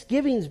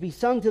thanksgivings be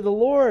sung to the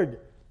Lord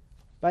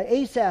by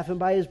Asaph and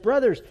by his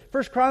brothers.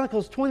 1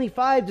 Chronicles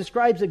 25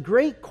 describes a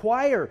great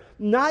choir,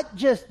 not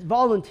just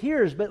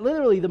volunteers, but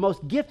literally the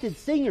most gifted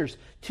singers,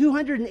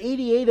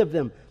 288 of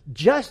them,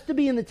 just to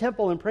be in the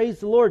temple and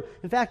praise the Lord.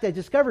 In fact, I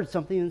discovered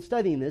something in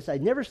studying this.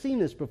 I'd never seen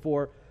this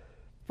before.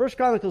 1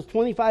 Chronicles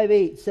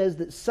 25:8 says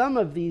that some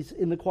of these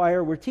in the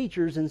choir were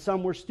teachers and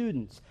some were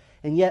students,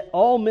 and yet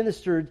all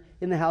ministered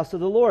in the house of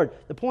the Lord.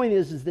 The point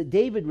is that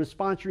David was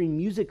sponsoring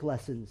music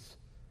lessons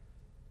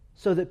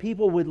so that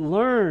people would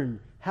learn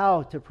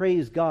how to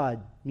praise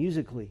God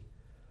musically.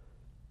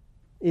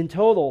 In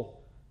total,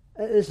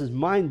 this is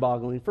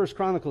mind-boggling. 1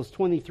 Chronicles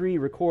 23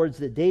 records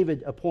that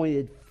David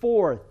appointed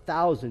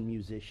 4,000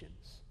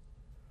 musicians.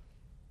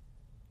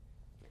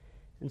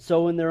 And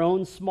so in their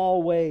own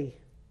small way,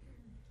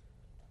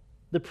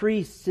 the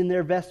priests in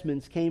their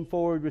vestments came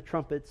forward with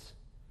trumpets.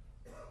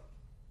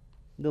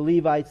 The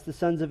Levites, the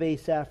sons of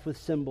Asaph, with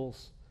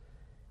cymbals.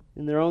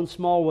 In their own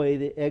small way,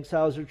 the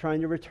exiles are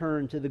trying to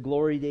return to the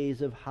glory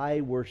days of high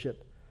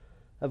worship,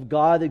 of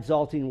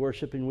God-exalting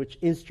worship in which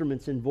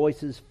instruments and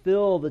voices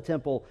fill the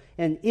temple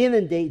and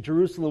inundate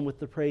Jerusalem with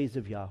the praise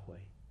of Yahweh.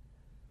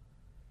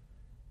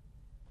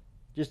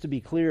 Just to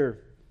be clear,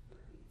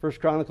 1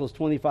 Chronicles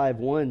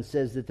 25:1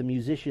 says that the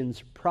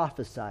musicians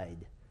prophesied.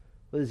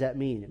 What does that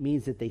mean? It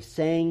means that they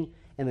sang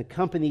and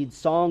accompanied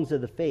songs of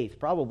the faith,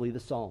 probably the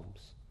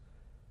Psalms,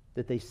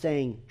 that they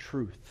sang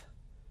truth.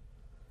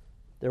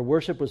 Their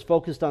worship was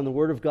focused on the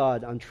Word of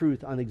God, on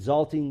truth, on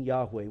exalting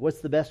Yahweh.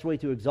 What's the best way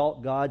to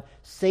exalt God?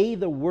 Say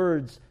the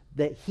words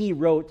that He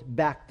wrote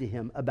back to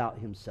Him about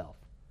Himself.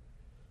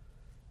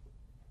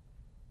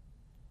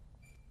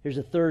 Here's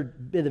a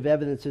third bit of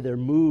evidence of their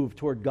move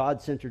toward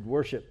God-centered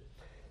worship.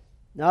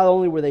 Not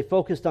only were they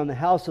focused on the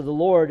house of the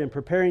Lord and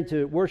preparing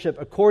to worship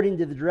according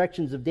to the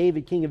directions of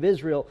David, king of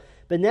Israel,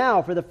 but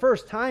now, for the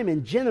first time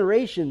in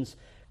generations,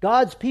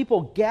 God's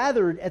people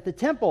gathered at the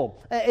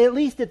temple, at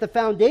least at the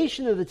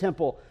foundation of the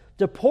temple,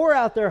 to pour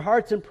out their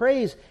hearts in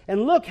praise.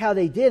 And look how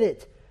they did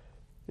it.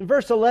 In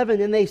verse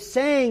 11, and they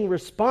sang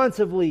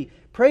responsively,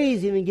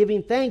 praising and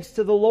giving thanks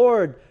to the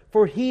Lord,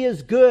 for He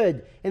is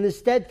good, and His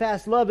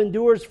steadfast love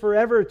endures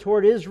forever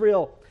toward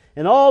Israel.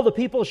 And all the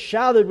people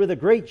shouted with a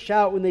great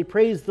shout when they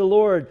praised the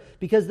Lord,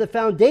 because the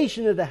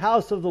foundation of the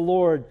house of the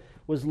Lord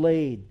was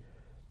laid.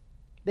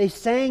 They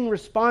sang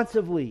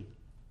responsively.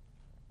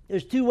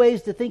 There's two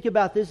ways to think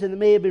about this, and it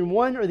may have been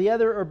one or the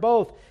other or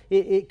both.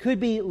 It could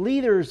be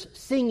leaders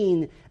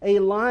singing a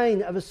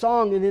line of a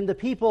song and then the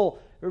people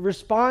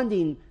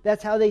responding.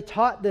 That's how they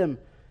taught them.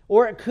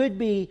 Or it could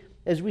be,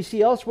 as we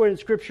see elsewhere in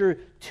Scripture,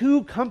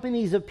 two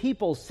companies of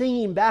people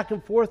singing back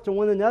and forth to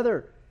one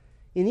another.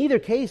 In either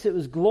case, it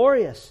was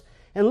glorious.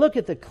 And look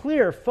at the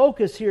clear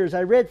focus here as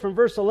I read from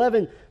verse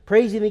 11,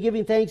 praising and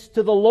giving thanks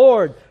to the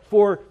Lord,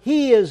 for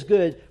He is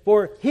good,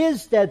 for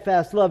His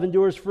steadfast love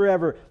endures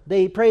forever.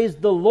 They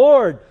praised the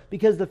Lord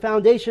because the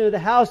foundation of the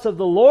house of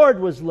the Lord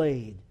was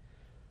laid.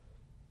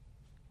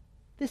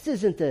 This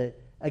isn't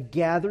a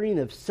gathering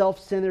of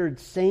self-centered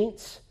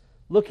saints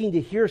looking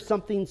to hear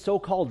something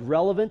so-called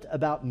relevant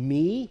about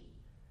me,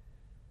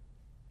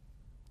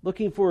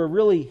 looking for a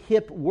really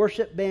hip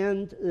worship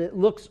band that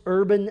looks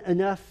urban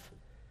enough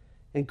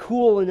and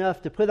cool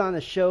enough to put on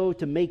a show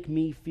to make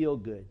me feel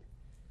good.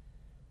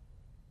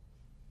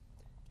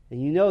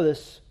 And you know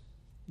this,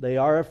 they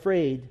are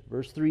afraid.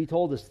 Verse 3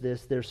 told us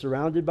this. They're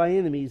surrounded by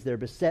enemies. They're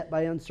beset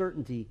by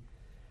uncertainty.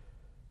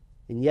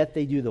 And yet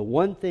they do the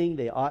one thing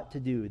they ought to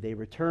do. They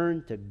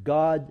return to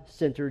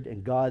God-centered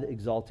and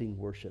God-exalting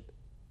worship.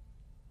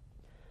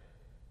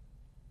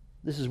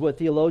 This is what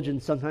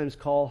theologians sometimes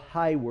call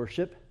high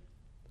worship,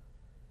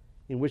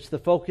 in which the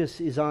focus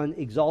is on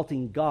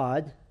exalting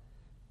God,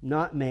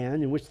 not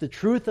man, in which the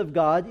truth of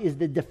God is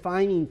the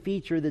defining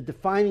feature, the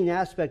defining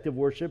aspect of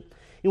worship,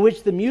 in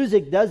which the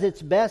music does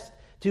its best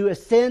to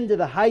ascend to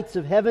the heights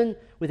of heaven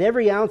with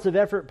every ounce of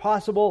effort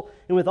possible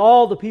and with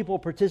all the people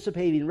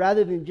participating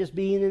rather than just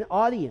being an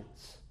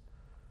audience.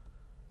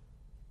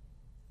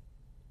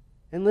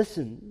 And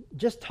listen,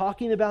 just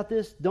talking about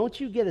this, don't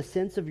you get a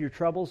sense of your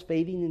troubles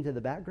fading into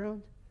the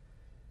background?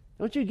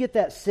 Don't you get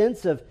that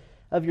sense of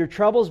your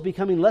troubles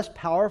becoming less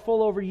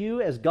powerful over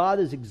you as God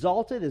is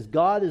exalted, as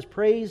God is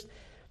praised?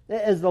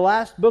 As the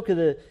last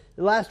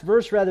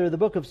verse of the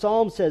book of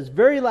Psalms says,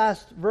 very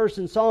last verse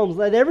in Psalms,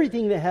 let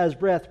everything that has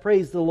breath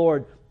praise the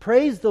Lord.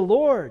 Praise the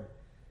Lord.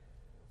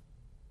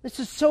 This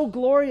is so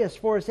glorious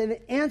for us, and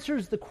it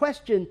answers the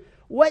question,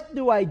 what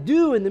do I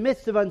do in the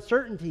midst of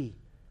uncertainty?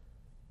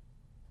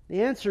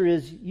 The answer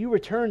is you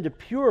return to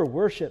pure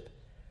worship,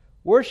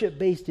 worship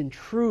based in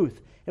truth,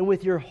 and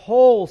with your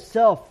whole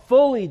self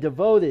fully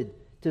devoted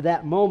to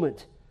that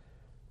moment.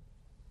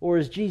 Or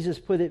as Jesus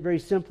put it very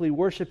simply,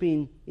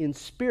 worshiping in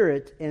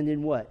spirit and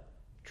in what?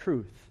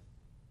 Truth.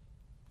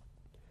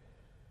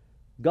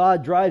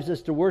 God drives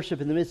us to worship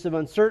in the midst of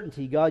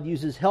uncertainty. God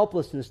uses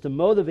helplessness to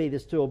motivate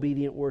us to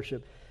obedient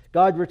worship.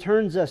 God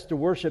returns us to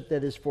worship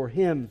that is for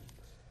Him.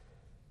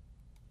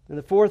 And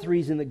the fourth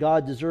reason that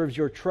God deserves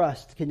your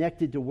trust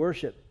connected to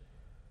worship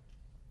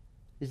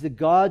is that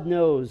God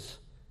knows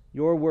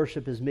your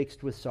worship is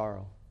mixed with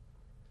sorrow.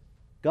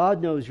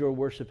 God knows your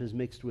worship is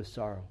mixed with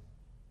sorrow.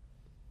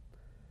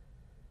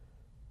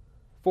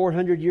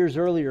 400 years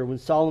earlier, when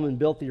Solomon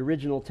built the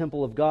original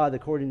temple of God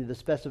according to the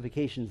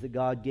specifications that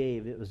God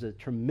gave, it was a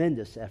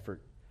tremendous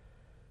effort.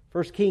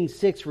 1 Kings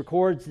 6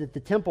 records that the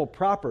temple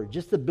proper,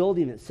 just the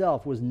building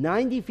itself, was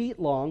 90 feet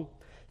long,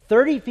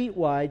 30 feet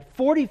wide,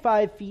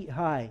 45 feet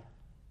high.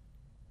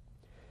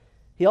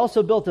 He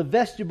also built a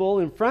vestibule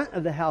in front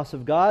of the house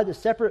of God, a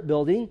separate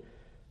building,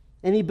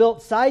 and he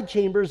built side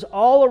chambers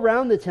all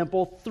around the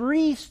temple,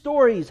 3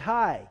 stories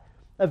high,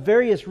 of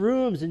various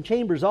rooms and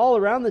chambers all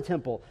around the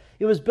temple.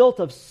 It was built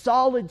of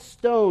solid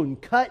stone,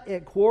 cut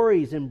at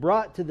quarries and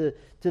brought to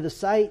the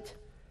site.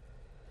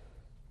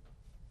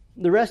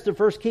 The rest of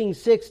 1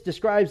 Kings 6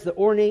 describes the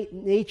ornate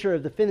nature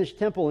of the finished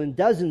temple in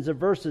dozens of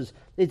verses.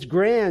 It's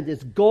grand,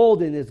 it's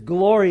golden, it's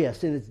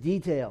glorious in its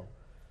detail.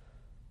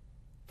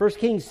 1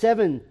 Kings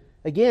 7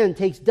 again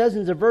takes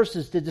dozens of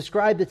verses to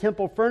describe the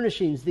temple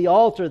furnishings, the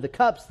altar, the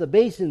cups, the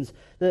basins,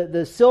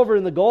 the silver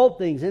and the gold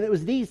things. And it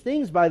was these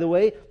things, by the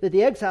way, that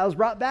the exiles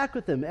brought back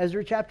with them.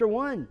 Ezra chapter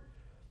 1.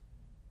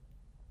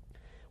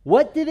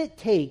 What did it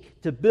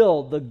take to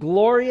build the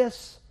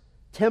glorious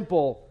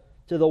temple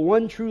to the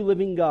one true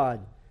living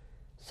God?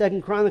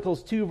 2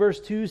 Chronicles 2 verse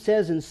 2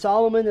 says, "And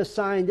Solomon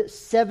assigned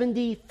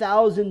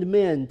 70,000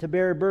 men to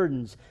bear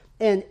burdens,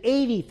 and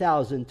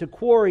 80,000 to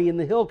quarry in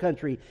the hill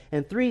country,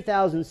 and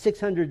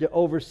 3,600 to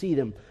oversee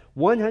them."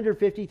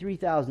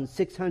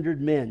 153,600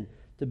 men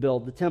to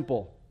build the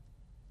temple.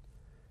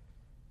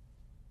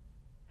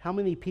 How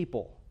many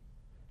people,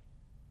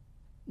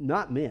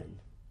 not men,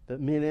 but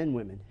men and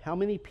women, how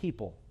many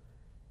people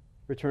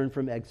returned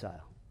from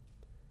exile?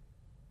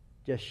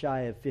 Just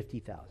shy of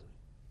 50,000.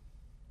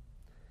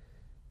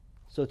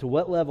 So to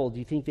what level do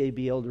you think they'd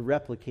be able to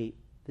replicate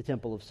the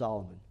Temple of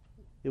Solomon?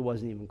 It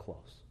wasn't even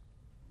close.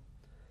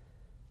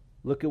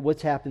 Look at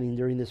what's happening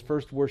during this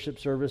first worship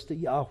service to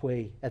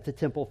Yahweh at the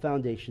temple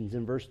foundations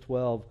in verse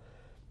 12.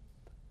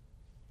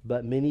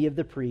 "But many of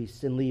the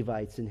priests and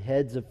Levites and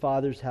heads of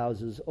fathers'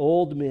 houses,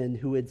 old men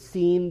who had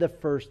seen the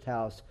first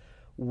house,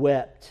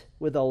 wept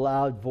with a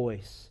loud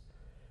voice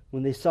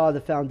when they saw the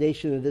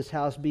foundation of this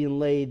house being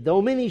laid,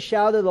 though many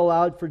shouted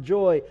aloud for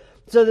joy,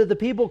 so that the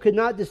people could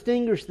not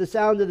distinguish the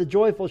sound of the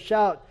joyful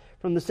shout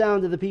from the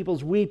sound of the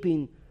people's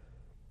weeping.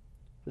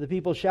 For the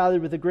people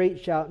shouted with a great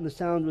shout, and the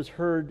sound was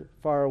heard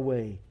far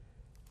away."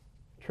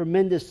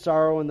 Tremendous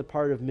sorrow on the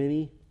part of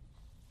many.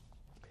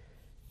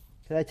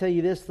 Can I tell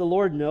you this? The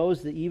Lord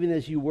knows that even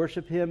as you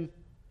worship Him,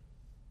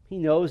 He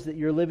knows that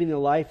you're living a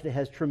life that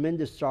has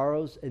tremendous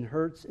sorrows and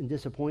hurts and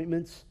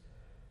disappointments.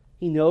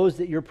 He knows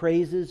that your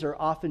praises are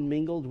often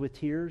mingled with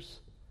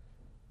tears.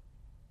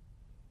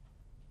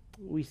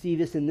 We see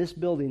this in this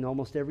building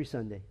almost every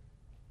Sunday.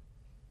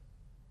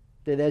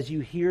 That as you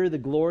hear the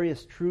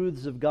glorious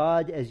truths of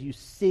God, as you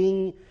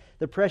sing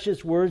the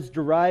precious words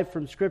derived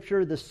from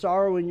Scripture, the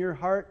sorrow in your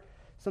heart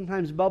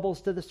sometimes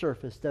bubbles to the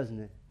surface, doesn't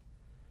it?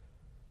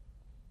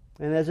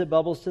 And as it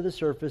bubbles to the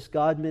surface,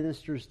 God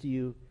ministers to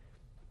you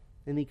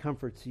and He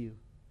comforts you.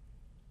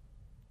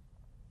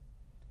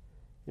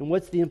 And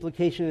what's the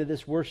implication of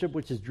this worship,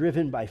 which is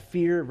driven by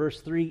fear,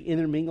 verse 3,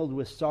 intermingled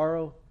with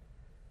sorrow?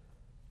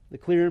 The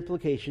clear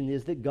implication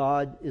is that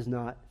God is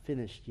not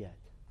finished yet.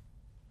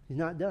 He's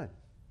not done.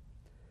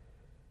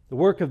 The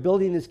work of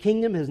building His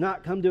kingdom has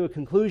not come to a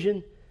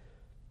conclusion.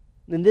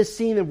 And this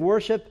scene of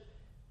worship,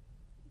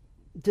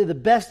 to the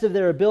best of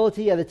their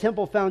ability at the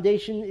temple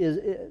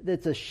foundation,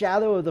 that's a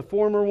shadow of the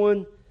former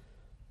one.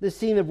 This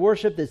scene of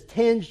worship that's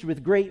tinged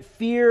with great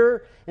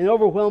fear and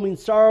overwhelming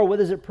sorrow, what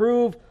does it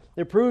prove?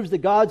 It proves that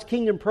God's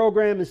kingdom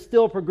program is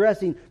still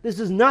progressing. This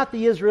is not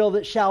the Israel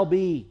that shall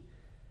be,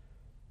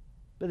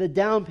 but a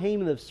down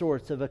payment of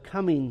sorts of a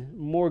coming,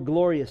 more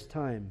glorious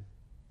time.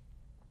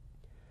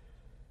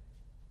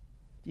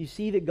 Do you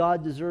see that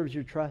God deserves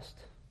your trust?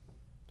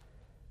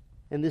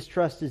 And this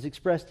trust is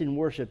expressed in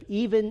worship,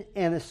 even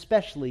and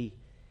especially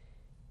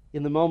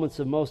in the moments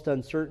of most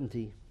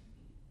uncertainty.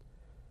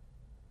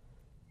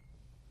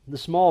 The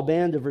small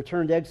band of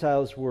returned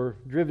exiles were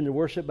driven to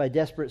worship by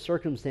desperate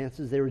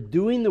circumstances. They were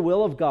doing the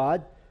will of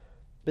God,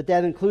 but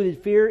that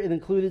included fear, it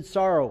included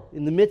sorrow.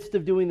 In the midst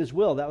of doing His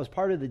will, that was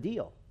part of the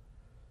deal.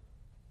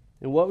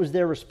 And what was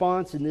their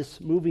response in this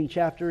moving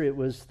chapter? It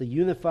was the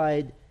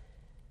unified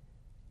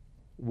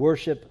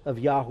worship of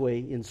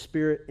Yahweh in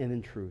spirit and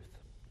in truth.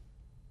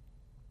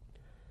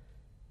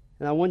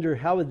 And I wonder,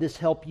 how would this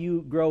help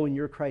you grow in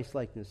your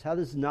Christ-likeness? How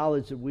does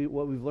knowledge of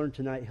what we've learned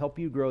tonight help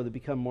you grow to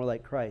become more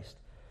like Christ?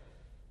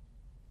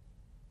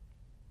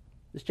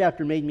 This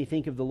chapter made me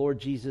think of the Lord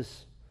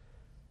Jesus,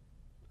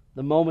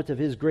 the moment of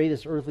his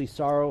greatest earthly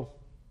sorrow.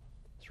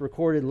 It's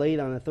recorded late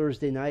on a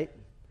Thursday night,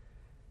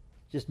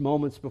 just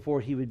moments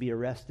before he would be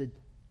arrested.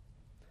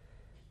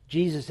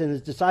 Jesus and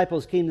his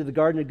disciples came to the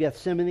Garden of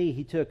Gethsemane.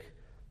 He took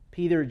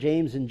Peter,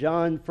 James, and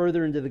John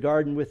further into the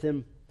garden with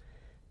him.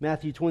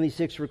 Matthew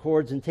 26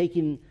 records, and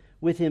taking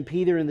with him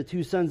Peter and the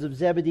two sons of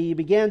Zebedee, he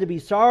began to be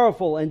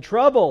sorrowful and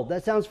troubled.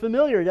 That sounds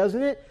familiar,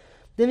 doesn't it?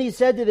 Then he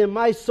said to them,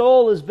 "My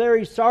soul is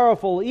very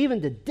sorrowful,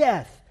 even to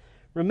death.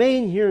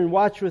 Remain here and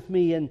watch with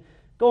me." And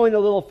going a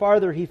little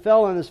farther, he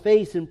fell on his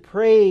face and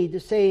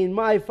prayed, saying,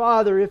 "My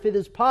Father, if it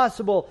is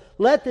possible,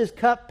 let this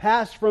cup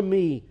pass from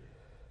me.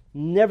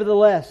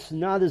 Nevertheless,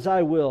 not as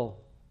I will,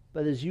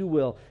 but as you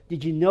will."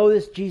 Did you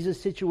notice Jesus'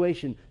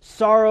 situation?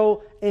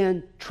 Sorrow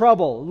and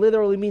trouble.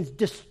 Literally means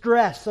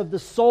distress of the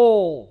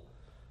soul.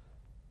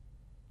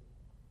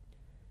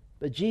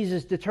 But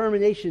Jesus'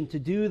 determination to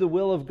do the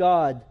will of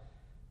God,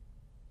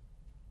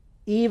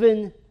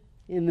 even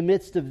in the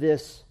midst of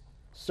this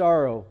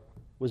sorrow,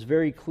 was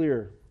very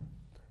clear.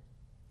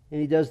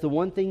 And he does the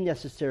one thing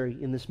necessary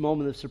in this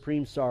moment of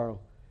supreme sorrow,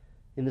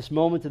 in this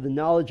moment of the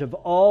knowledge of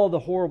all the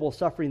horrible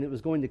suffering that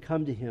was going to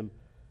come to him.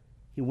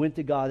 He went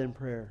to God in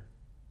prayer.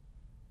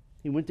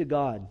 He went to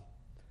God.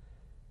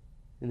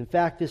 And in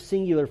fact, this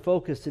singular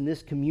focus and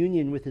this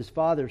communion with his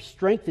Father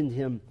strengthened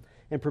him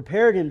and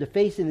prepared him to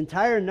face an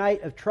entire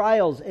night of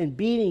trials and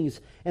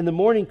beatings and the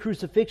morning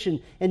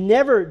crucifixion. And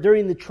never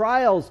during the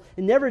trials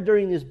and never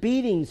during his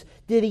beatings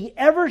did he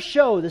ever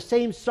show the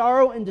same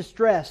sorrow and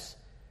distress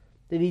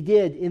that he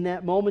did in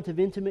that moment of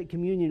intimate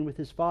communion with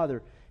his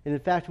Father. And in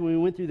fact, when we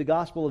went through the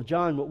Gospel of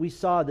John, what we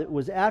saw that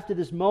was after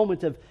this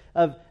moment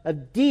of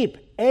deep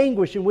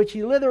anguish in which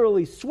he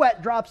literally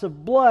sweat drops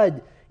of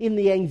blood in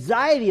the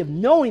anxiety of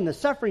knowing the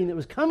suffering that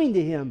was coming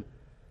to him,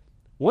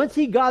 once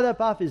he got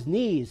up off his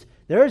knees,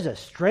 there's a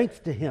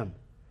strength to him.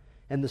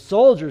 And the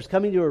soldiers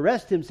coming to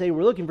arrest him say,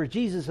 "We're looking for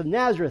Jesus of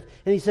Nazareth."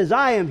 And he says,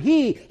 "I am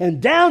he,"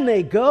 and down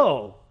they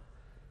go.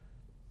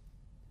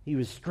 He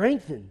was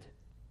strengthened.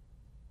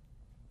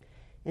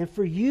 And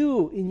for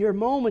you, in your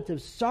moment of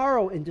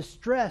sorrow and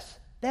distress,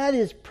 that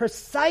is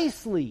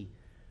precisely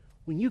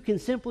when you can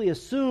simply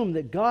assume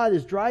that God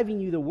is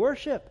driving you to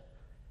worship.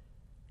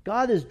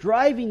 God is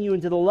driving you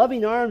into the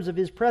loving arms of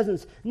his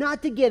presence,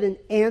 not to get an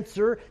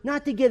answer,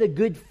 not to get a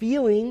good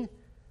feeling,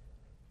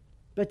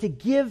 but to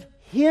give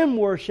him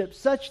worship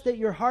such that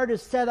your heart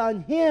is set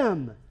on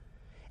him.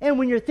 And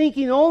when you're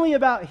thinking only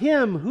about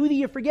him, who do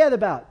you forget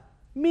about?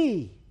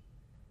 Me.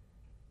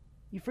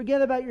 You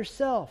forget about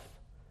yourself.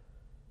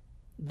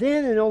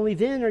 Then and only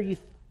then are you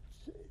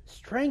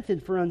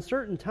strengthened for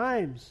uncertain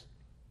times.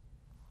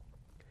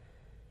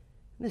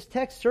 This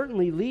text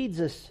certainly leads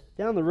us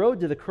down the road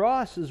to the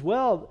cross as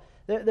well.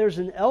 There's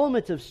an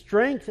element of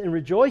strength and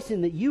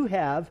rejoicing that you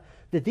have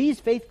that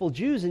these faithful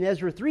Jews in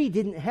Ezra 3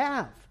 didn't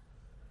have.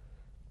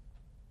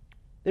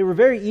 They were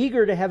very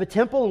eager to have a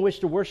temple in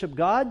which to worship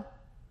God.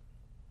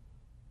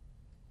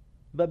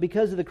 But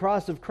because of the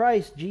cross of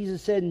Christ,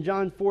 Jesus said in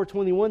John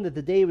 4:21 that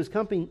the day was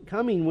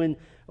coming when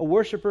a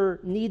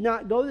worshiper need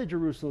not go to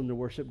Jerusalem to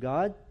worship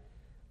God.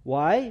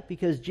 Why?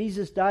 Because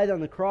Jesus died on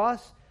the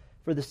cross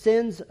for the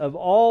sins of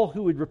all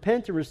who would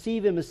repent and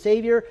receive him as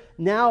Savior.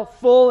 Now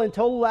full and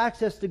total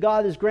access to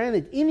God is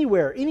granted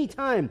anywhere,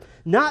 anytime,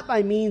 not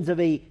by means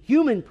of a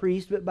human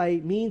priest, but by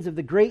means of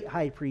the great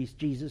high priest,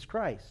 Jesus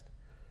Christ.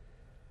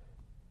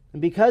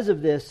 And because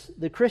of this,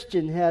 the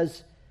Christian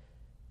has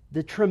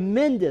the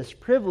tremendous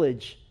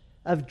privilege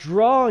of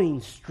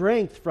drawing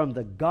strength from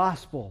the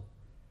gospel,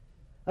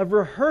 of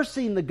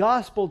rehearsing the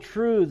gospel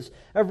truths,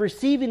 of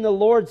receiving the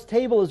Lord's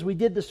table as we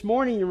did this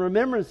morning in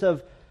remembrance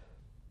of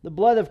the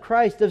blood of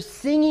Christ, of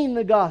singing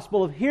the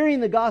gospel, of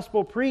hearing the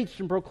gospel preached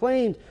and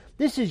proclaimed.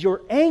 This is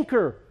your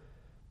anchor.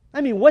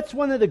 I mean, what's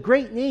one of the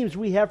great names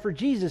we have for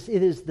Jesus?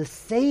 It is the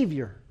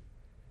Savior.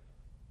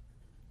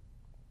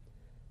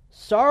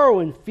 Sorrow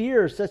and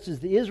fear, such as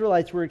the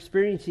Israelites were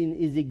experiencing,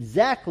 is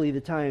exactly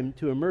the time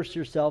to immerse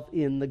yourself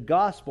in the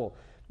gospel.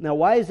 Now,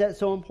 why is that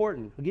so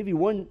important? I'll give you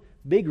one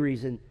big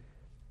reason.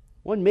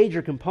 One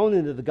major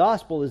component of the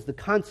gospel is the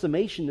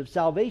consummation of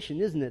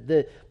salvation, isn't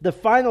it? The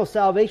final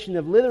salvation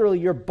of literally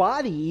your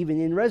body, even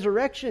in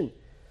resurrection.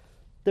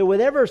 That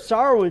whatever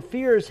sorrow and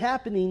fear is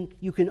happening,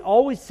 you can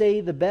always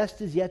say the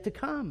best is yet to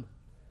come.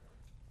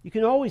 You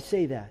can always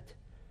say that.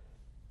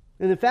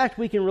 And in fact,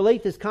 we can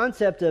relate this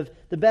concept of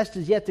the best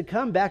is yet to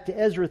come back to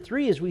Ezra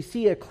 3 as we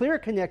see a clear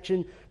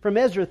connection from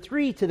Ezra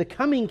 3 to the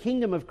coming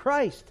kingdom of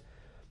Christ.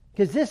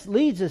 Because this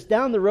leads us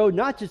down the road,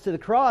 not just to the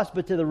cross,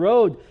 but to the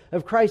road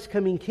of Christ's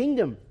coming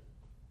kingdom.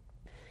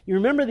 You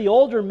remember the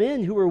older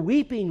men who were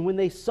weeping when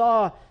they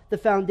saw the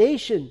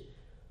foundation.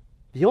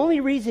 The only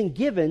reason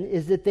given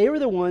is that they were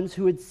the ones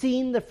who had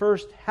seen the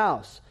first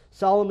house,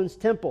 Solomon's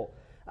temple.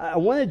 I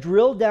want to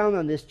drill down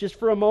on this just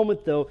for a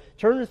moment, though.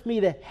 Turn with me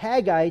to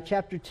Haggai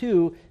chapter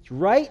 2. It's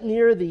right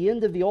near the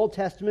end of the Old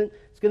Testament.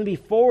 It's going to be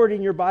forward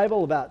in your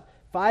Bible about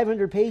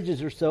 500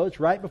 pages or so.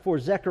 It's right before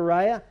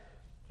Zechariah,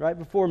 right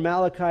before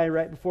Malachi,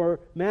 right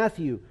before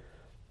Matthew.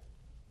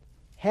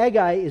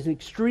 Haggai is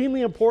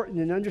extremely important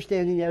in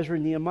understanding Ezra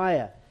and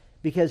Nehemiah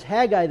because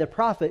Haggai the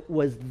prophet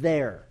was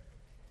there.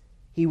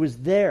 He was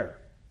there.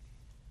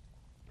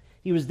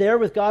 He was there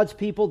with God's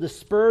people to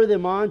spur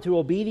them on to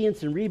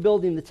obedience and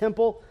rebuilding the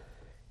temple.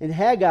 And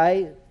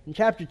Haggai, in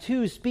chapter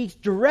 2, speaks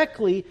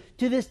directly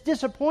to this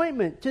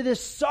disappointment, to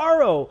this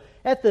sorrow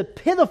at the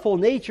pitiful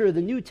nature of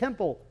the new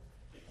temple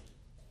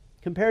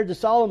compared to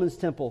Solomon's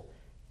temple.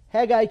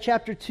 Haggai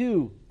chapter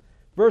 2,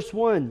 verse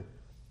 1.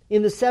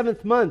 In the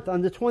 7th month,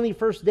 on the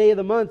 21st day of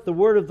the month, the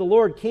word of the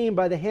Lord came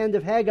by the hand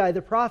of Haggai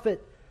the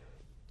prophet.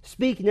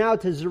 Speak now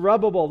to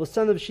Zerubbabel, the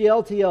son of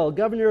Shealtiel,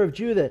 governor of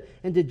Judah,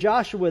 and to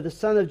Joshua, the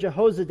son of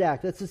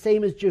Jehozadak. That's the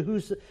same as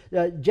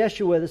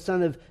Jeshua, the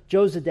son of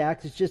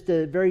Jozadak. It's just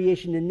a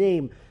variation in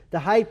name. The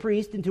high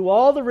priest, and to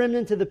all the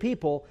remnant of the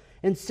people,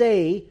 and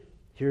say,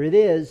 here it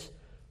is,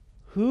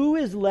 who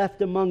is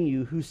left among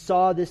you who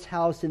saw this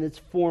house in its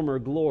former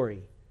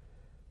glory?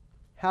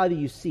 How do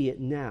you see it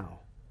now?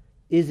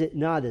 Is it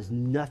not as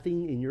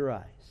nothing in your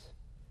eyes?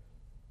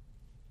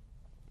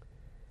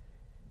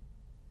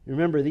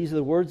 Remember, these are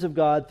the words of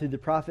God through the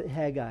prophet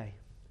Haggai.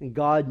 And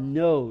God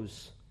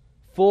knows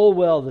full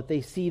well that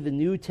they see the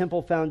new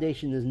temple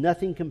foundation as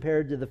nothing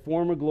compared to the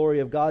former glory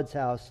of God's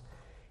house.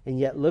 And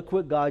yet look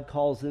what God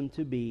calls them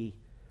to be.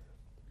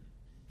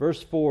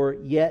 Verse 4,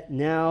 yet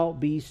now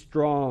be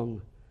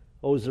strong,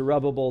 O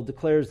Zerubbabel,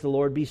 declares the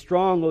Lord. Be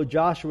strong, O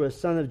Joshua,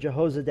 son of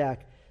Jehozadak,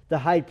 the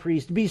high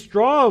priest. Be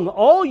strong,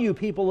 all you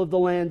people of the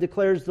land,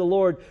 declares the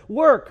Lord.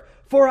 Work,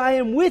 for I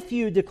am with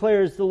you,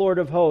 declares the Lord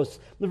of hosts.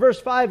 In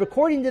verse 5,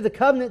 according to the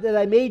covenant that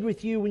I made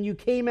with you when you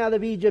came out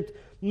of Egypt,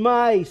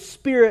 my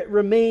spirit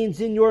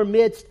remains in your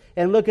midst.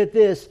 And look at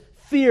this,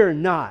 fear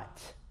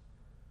not.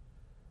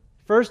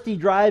 First he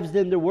drives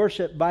them to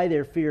worship by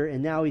their fear,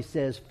 and now he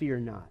says, fear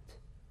not.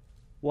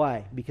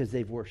 Why? Because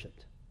they've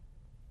worshipped.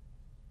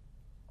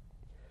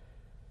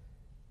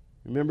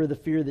 Remember the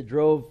fear that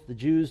drove the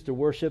Jews to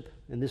worship,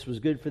 and this was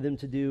good for them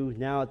to do.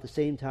 Now at the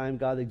same time,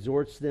 God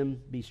exhorts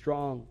them, be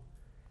strong.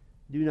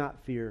 Do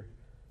not fear.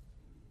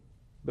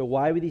 But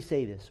why would he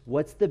say this?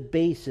 What's the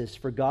basis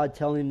for God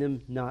telling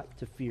them not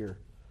to fear?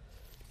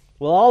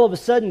 Well, all of a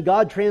sudden,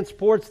 God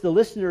transports the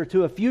listener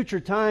to a future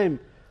time,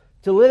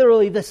 to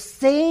literally the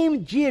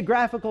same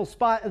geographical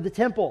spot of the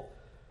temple.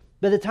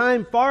 But a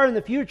time far in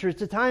the future.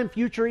 It's a time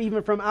future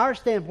even from our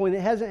standpoint.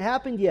 It hasn't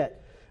happened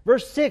yet.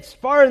 Verse 6,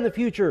 far in the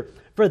future.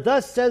 For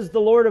thus says the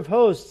Lord of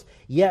hosts,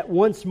 yet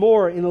once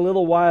more in a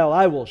little while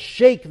I will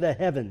shake the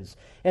heavens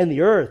and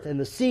the earth and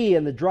the sea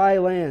and the dry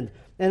land.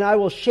 And I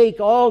will shake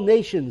all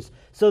nations,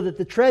 so that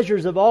the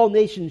treasures of all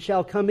nations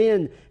shall come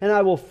in, and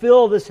I will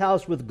fill this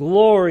house with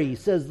glory,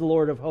 says the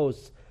Lord of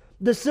hosts.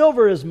 The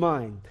silver is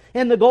mine,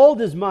 and the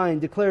gold is mine,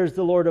 declares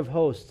the Lord of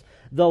hosts.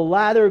 The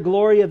latter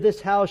glory of this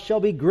house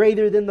shall be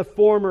greater than the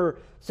former,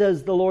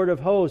 says the Lord of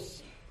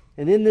hosts.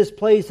 And in this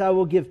place I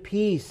will give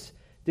peace,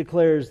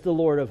 declares the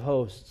Lord of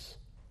hosts.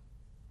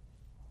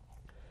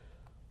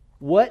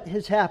 What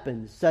has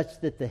happened such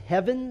that the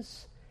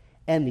heavens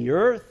and the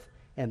earth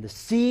and the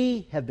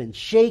sea have been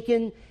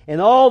shaken,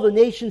 and all the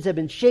nations have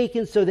been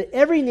shaken, so that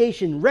every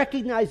nation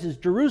recognizes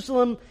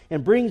Jerusalem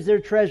and brings their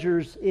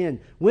treasures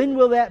in? When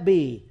will that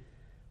be?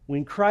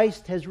 When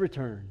Christ has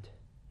returned.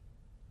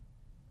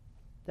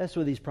 That's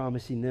what he's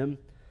promising them.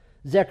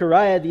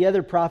 Zechariah, the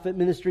other prophet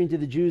ministering to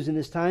the Jews in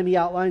this time, he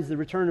outlines the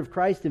return of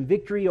Christ and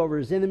victory over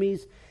his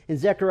enemies. In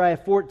Zechariah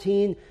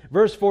 14,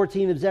 verse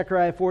 14 of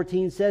Zechariah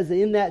 14 says that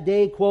in that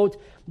day,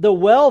 quote, the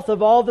wealth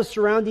of all the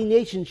surrounding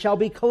nations shall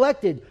be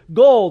collected,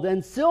 gold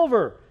and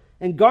silver,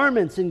 and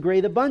garments in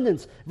great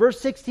abundance.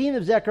 Verse 16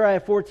 of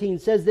Zechariah 14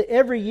 says that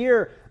every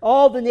year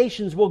all the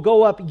nations will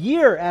go up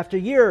year after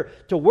year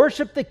to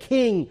worship the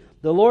King,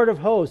 the Lord of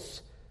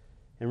hosts.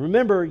 And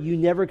remember, you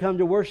never come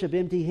to worship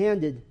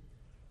empty-handed.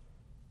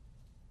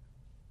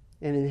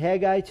 And in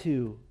Haggai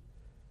 2,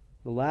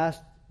 the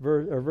last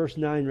verse, or verse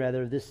 9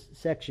 rather, of this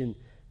section,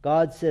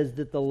 God says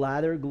that the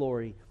latter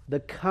glory,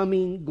 the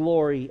coming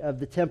glory of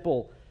the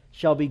temple,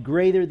 shall be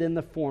greater than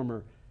the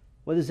former.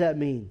 What does that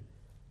mean?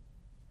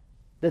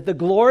 That the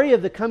glory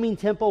of the coming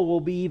temple will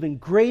be even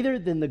greater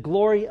than the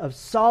glory of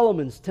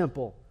Solomon's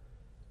temple.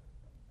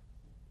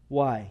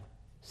 Why?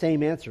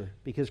 Same answer,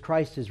 because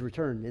Christ has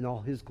returned in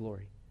all his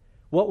glory.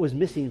 What was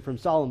missing from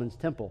Solomon's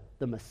temple?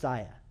 The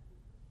Messiah.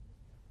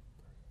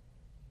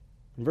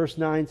 And verse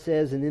 9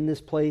 says, and in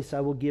this place I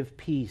will give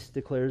peace,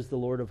 declares the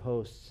Lord of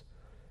hosts.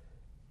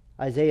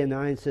 Isaiah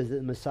 9 says that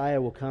the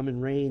Messiah will come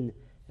and reign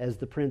as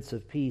the Prince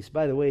of Peace.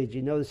 By the way, did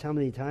you notice how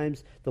many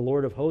times the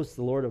Lord of hosts,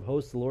 the Lord of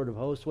hosts, the Lord of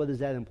hosts? What does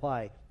that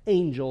imply?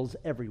 Angels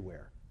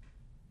everywhere.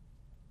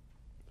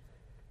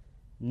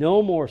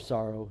 No more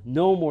sorrow,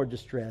 no more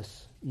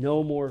distress,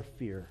 no more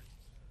fear.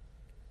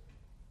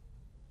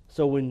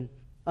 So when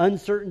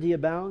uncertainty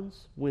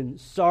abounds, when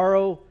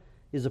sorrow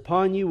is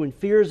upon you, when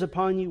fear is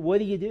upon you, what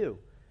do?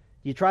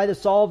 You try to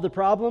solve the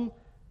problem?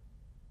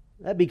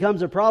 That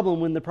becomes a problem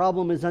when the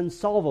problem is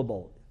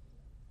unsolvable.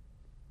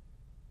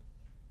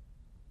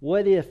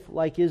 What if,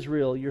 like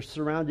Israel, you're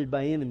surrounded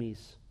by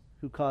enemies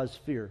who cause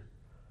fear?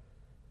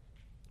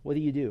 What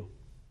do?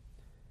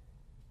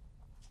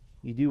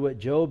 You do what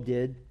Job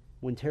did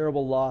when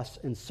terrible loss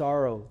and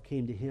sorrow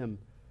came to him.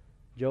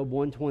 Job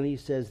 1:20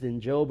 says,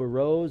 Then Job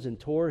arose and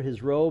tore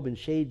his robe and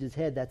shaved his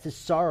head. That's his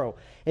sorrow.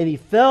 And he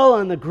fell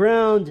on the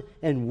ground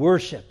and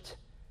worshipped.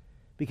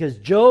 Because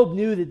Job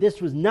knew that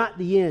this was not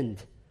the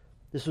end.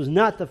 This was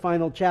not the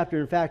final chapter.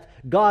 In fact,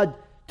 God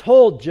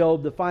told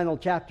Job the final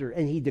chapter,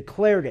 and he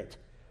declared it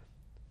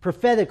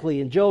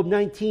prophetically in Job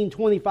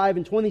 19:25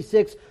 and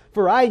 26.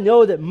 For I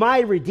know that my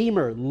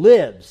Redeemer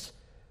lives,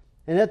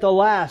 and at the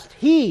last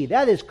he,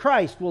 that is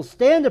Christ, will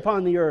stand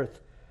upon the earth.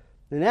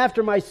 And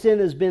after my sin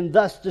has been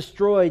thus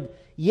destroyed,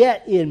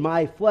 yet in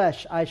my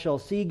flesh I shall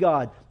see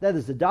God. That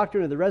is the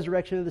doctrine of the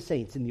resurrection of the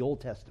saints in the Old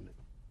Testament.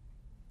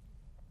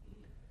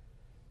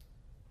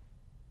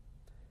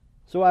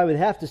 So I would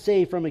have to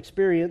say from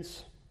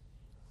experience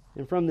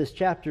and from this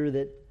chapter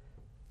that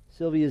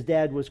Sylvia's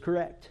dad was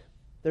correct.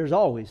 There's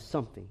always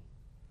something.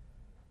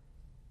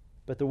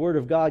 But the Word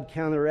of God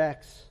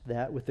counteracts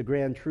that with the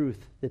grand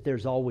truth that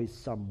there's always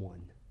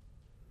someone.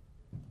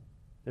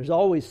 There's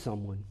always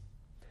someone.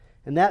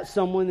 And that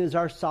someone is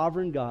our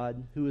sovereign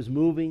God, who is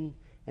moving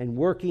and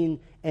working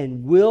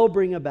and will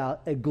bring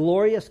about a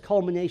glorious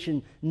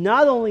culmination,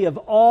 not only of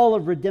all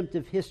of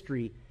redemptive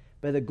history,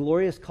 but a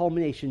glorious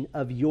culmination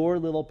of your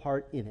little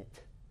part in it.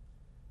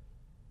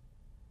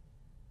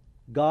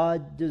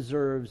 God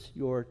deserves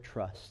your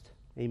trust.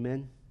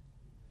 Amen?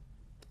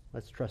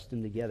 Let's trust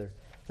Him together.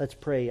 Let's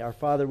pray. Our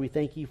Father, we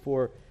thank You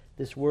for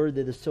this word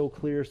that is so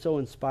clear, so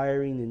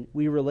inspiring, and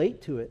we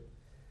relate to it.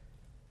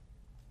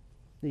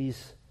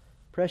 These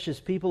precious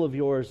people of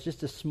Yours,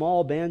 just a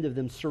small band of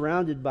them,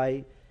 surrounded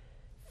by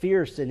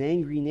fierce and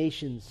angry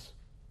nations,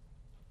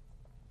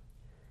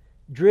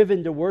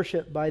 driven to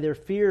worship by their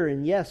fear,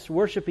 and yes,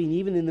 worshiping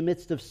even in the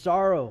midst of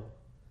sorrow.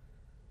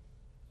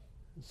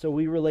 So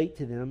we relate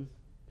to them.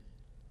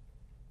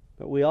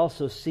 But we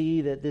also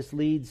see that this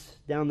leads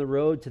down the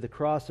road to the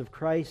cross of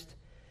Christ,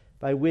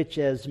 by which,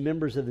 as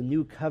members of the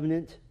new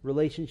covenant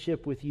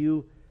relationship with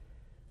You,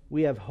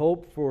 we have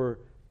hope for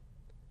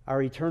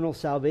our eternal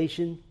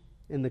salvation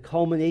and the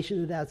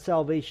culmination of that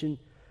salvation,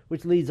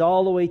 which leads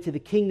all the way to the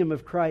kingdom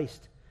of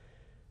Christ,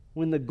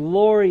 when the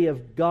glory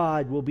of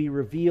God will be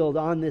revealed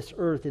on this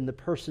earth in the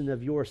person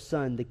of Your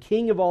Son, the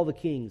King of all the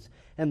kings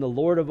and the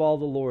Lord of all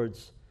the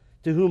lords,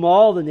 to whom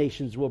all the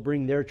nations will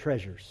bring their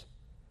treasures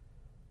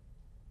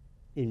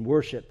in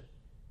worship,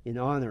 in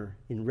honor,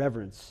 in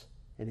reverence,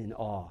 and in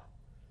awe.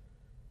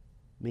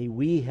 May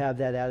we have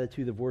that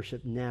attitude of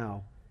worship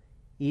now,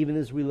 even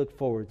as we look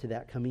forward to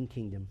that coming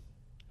kingdom.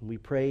 And we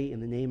pray in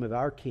the name of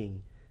our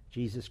King,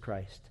 Jesus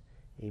Christ.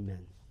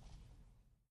 Amen.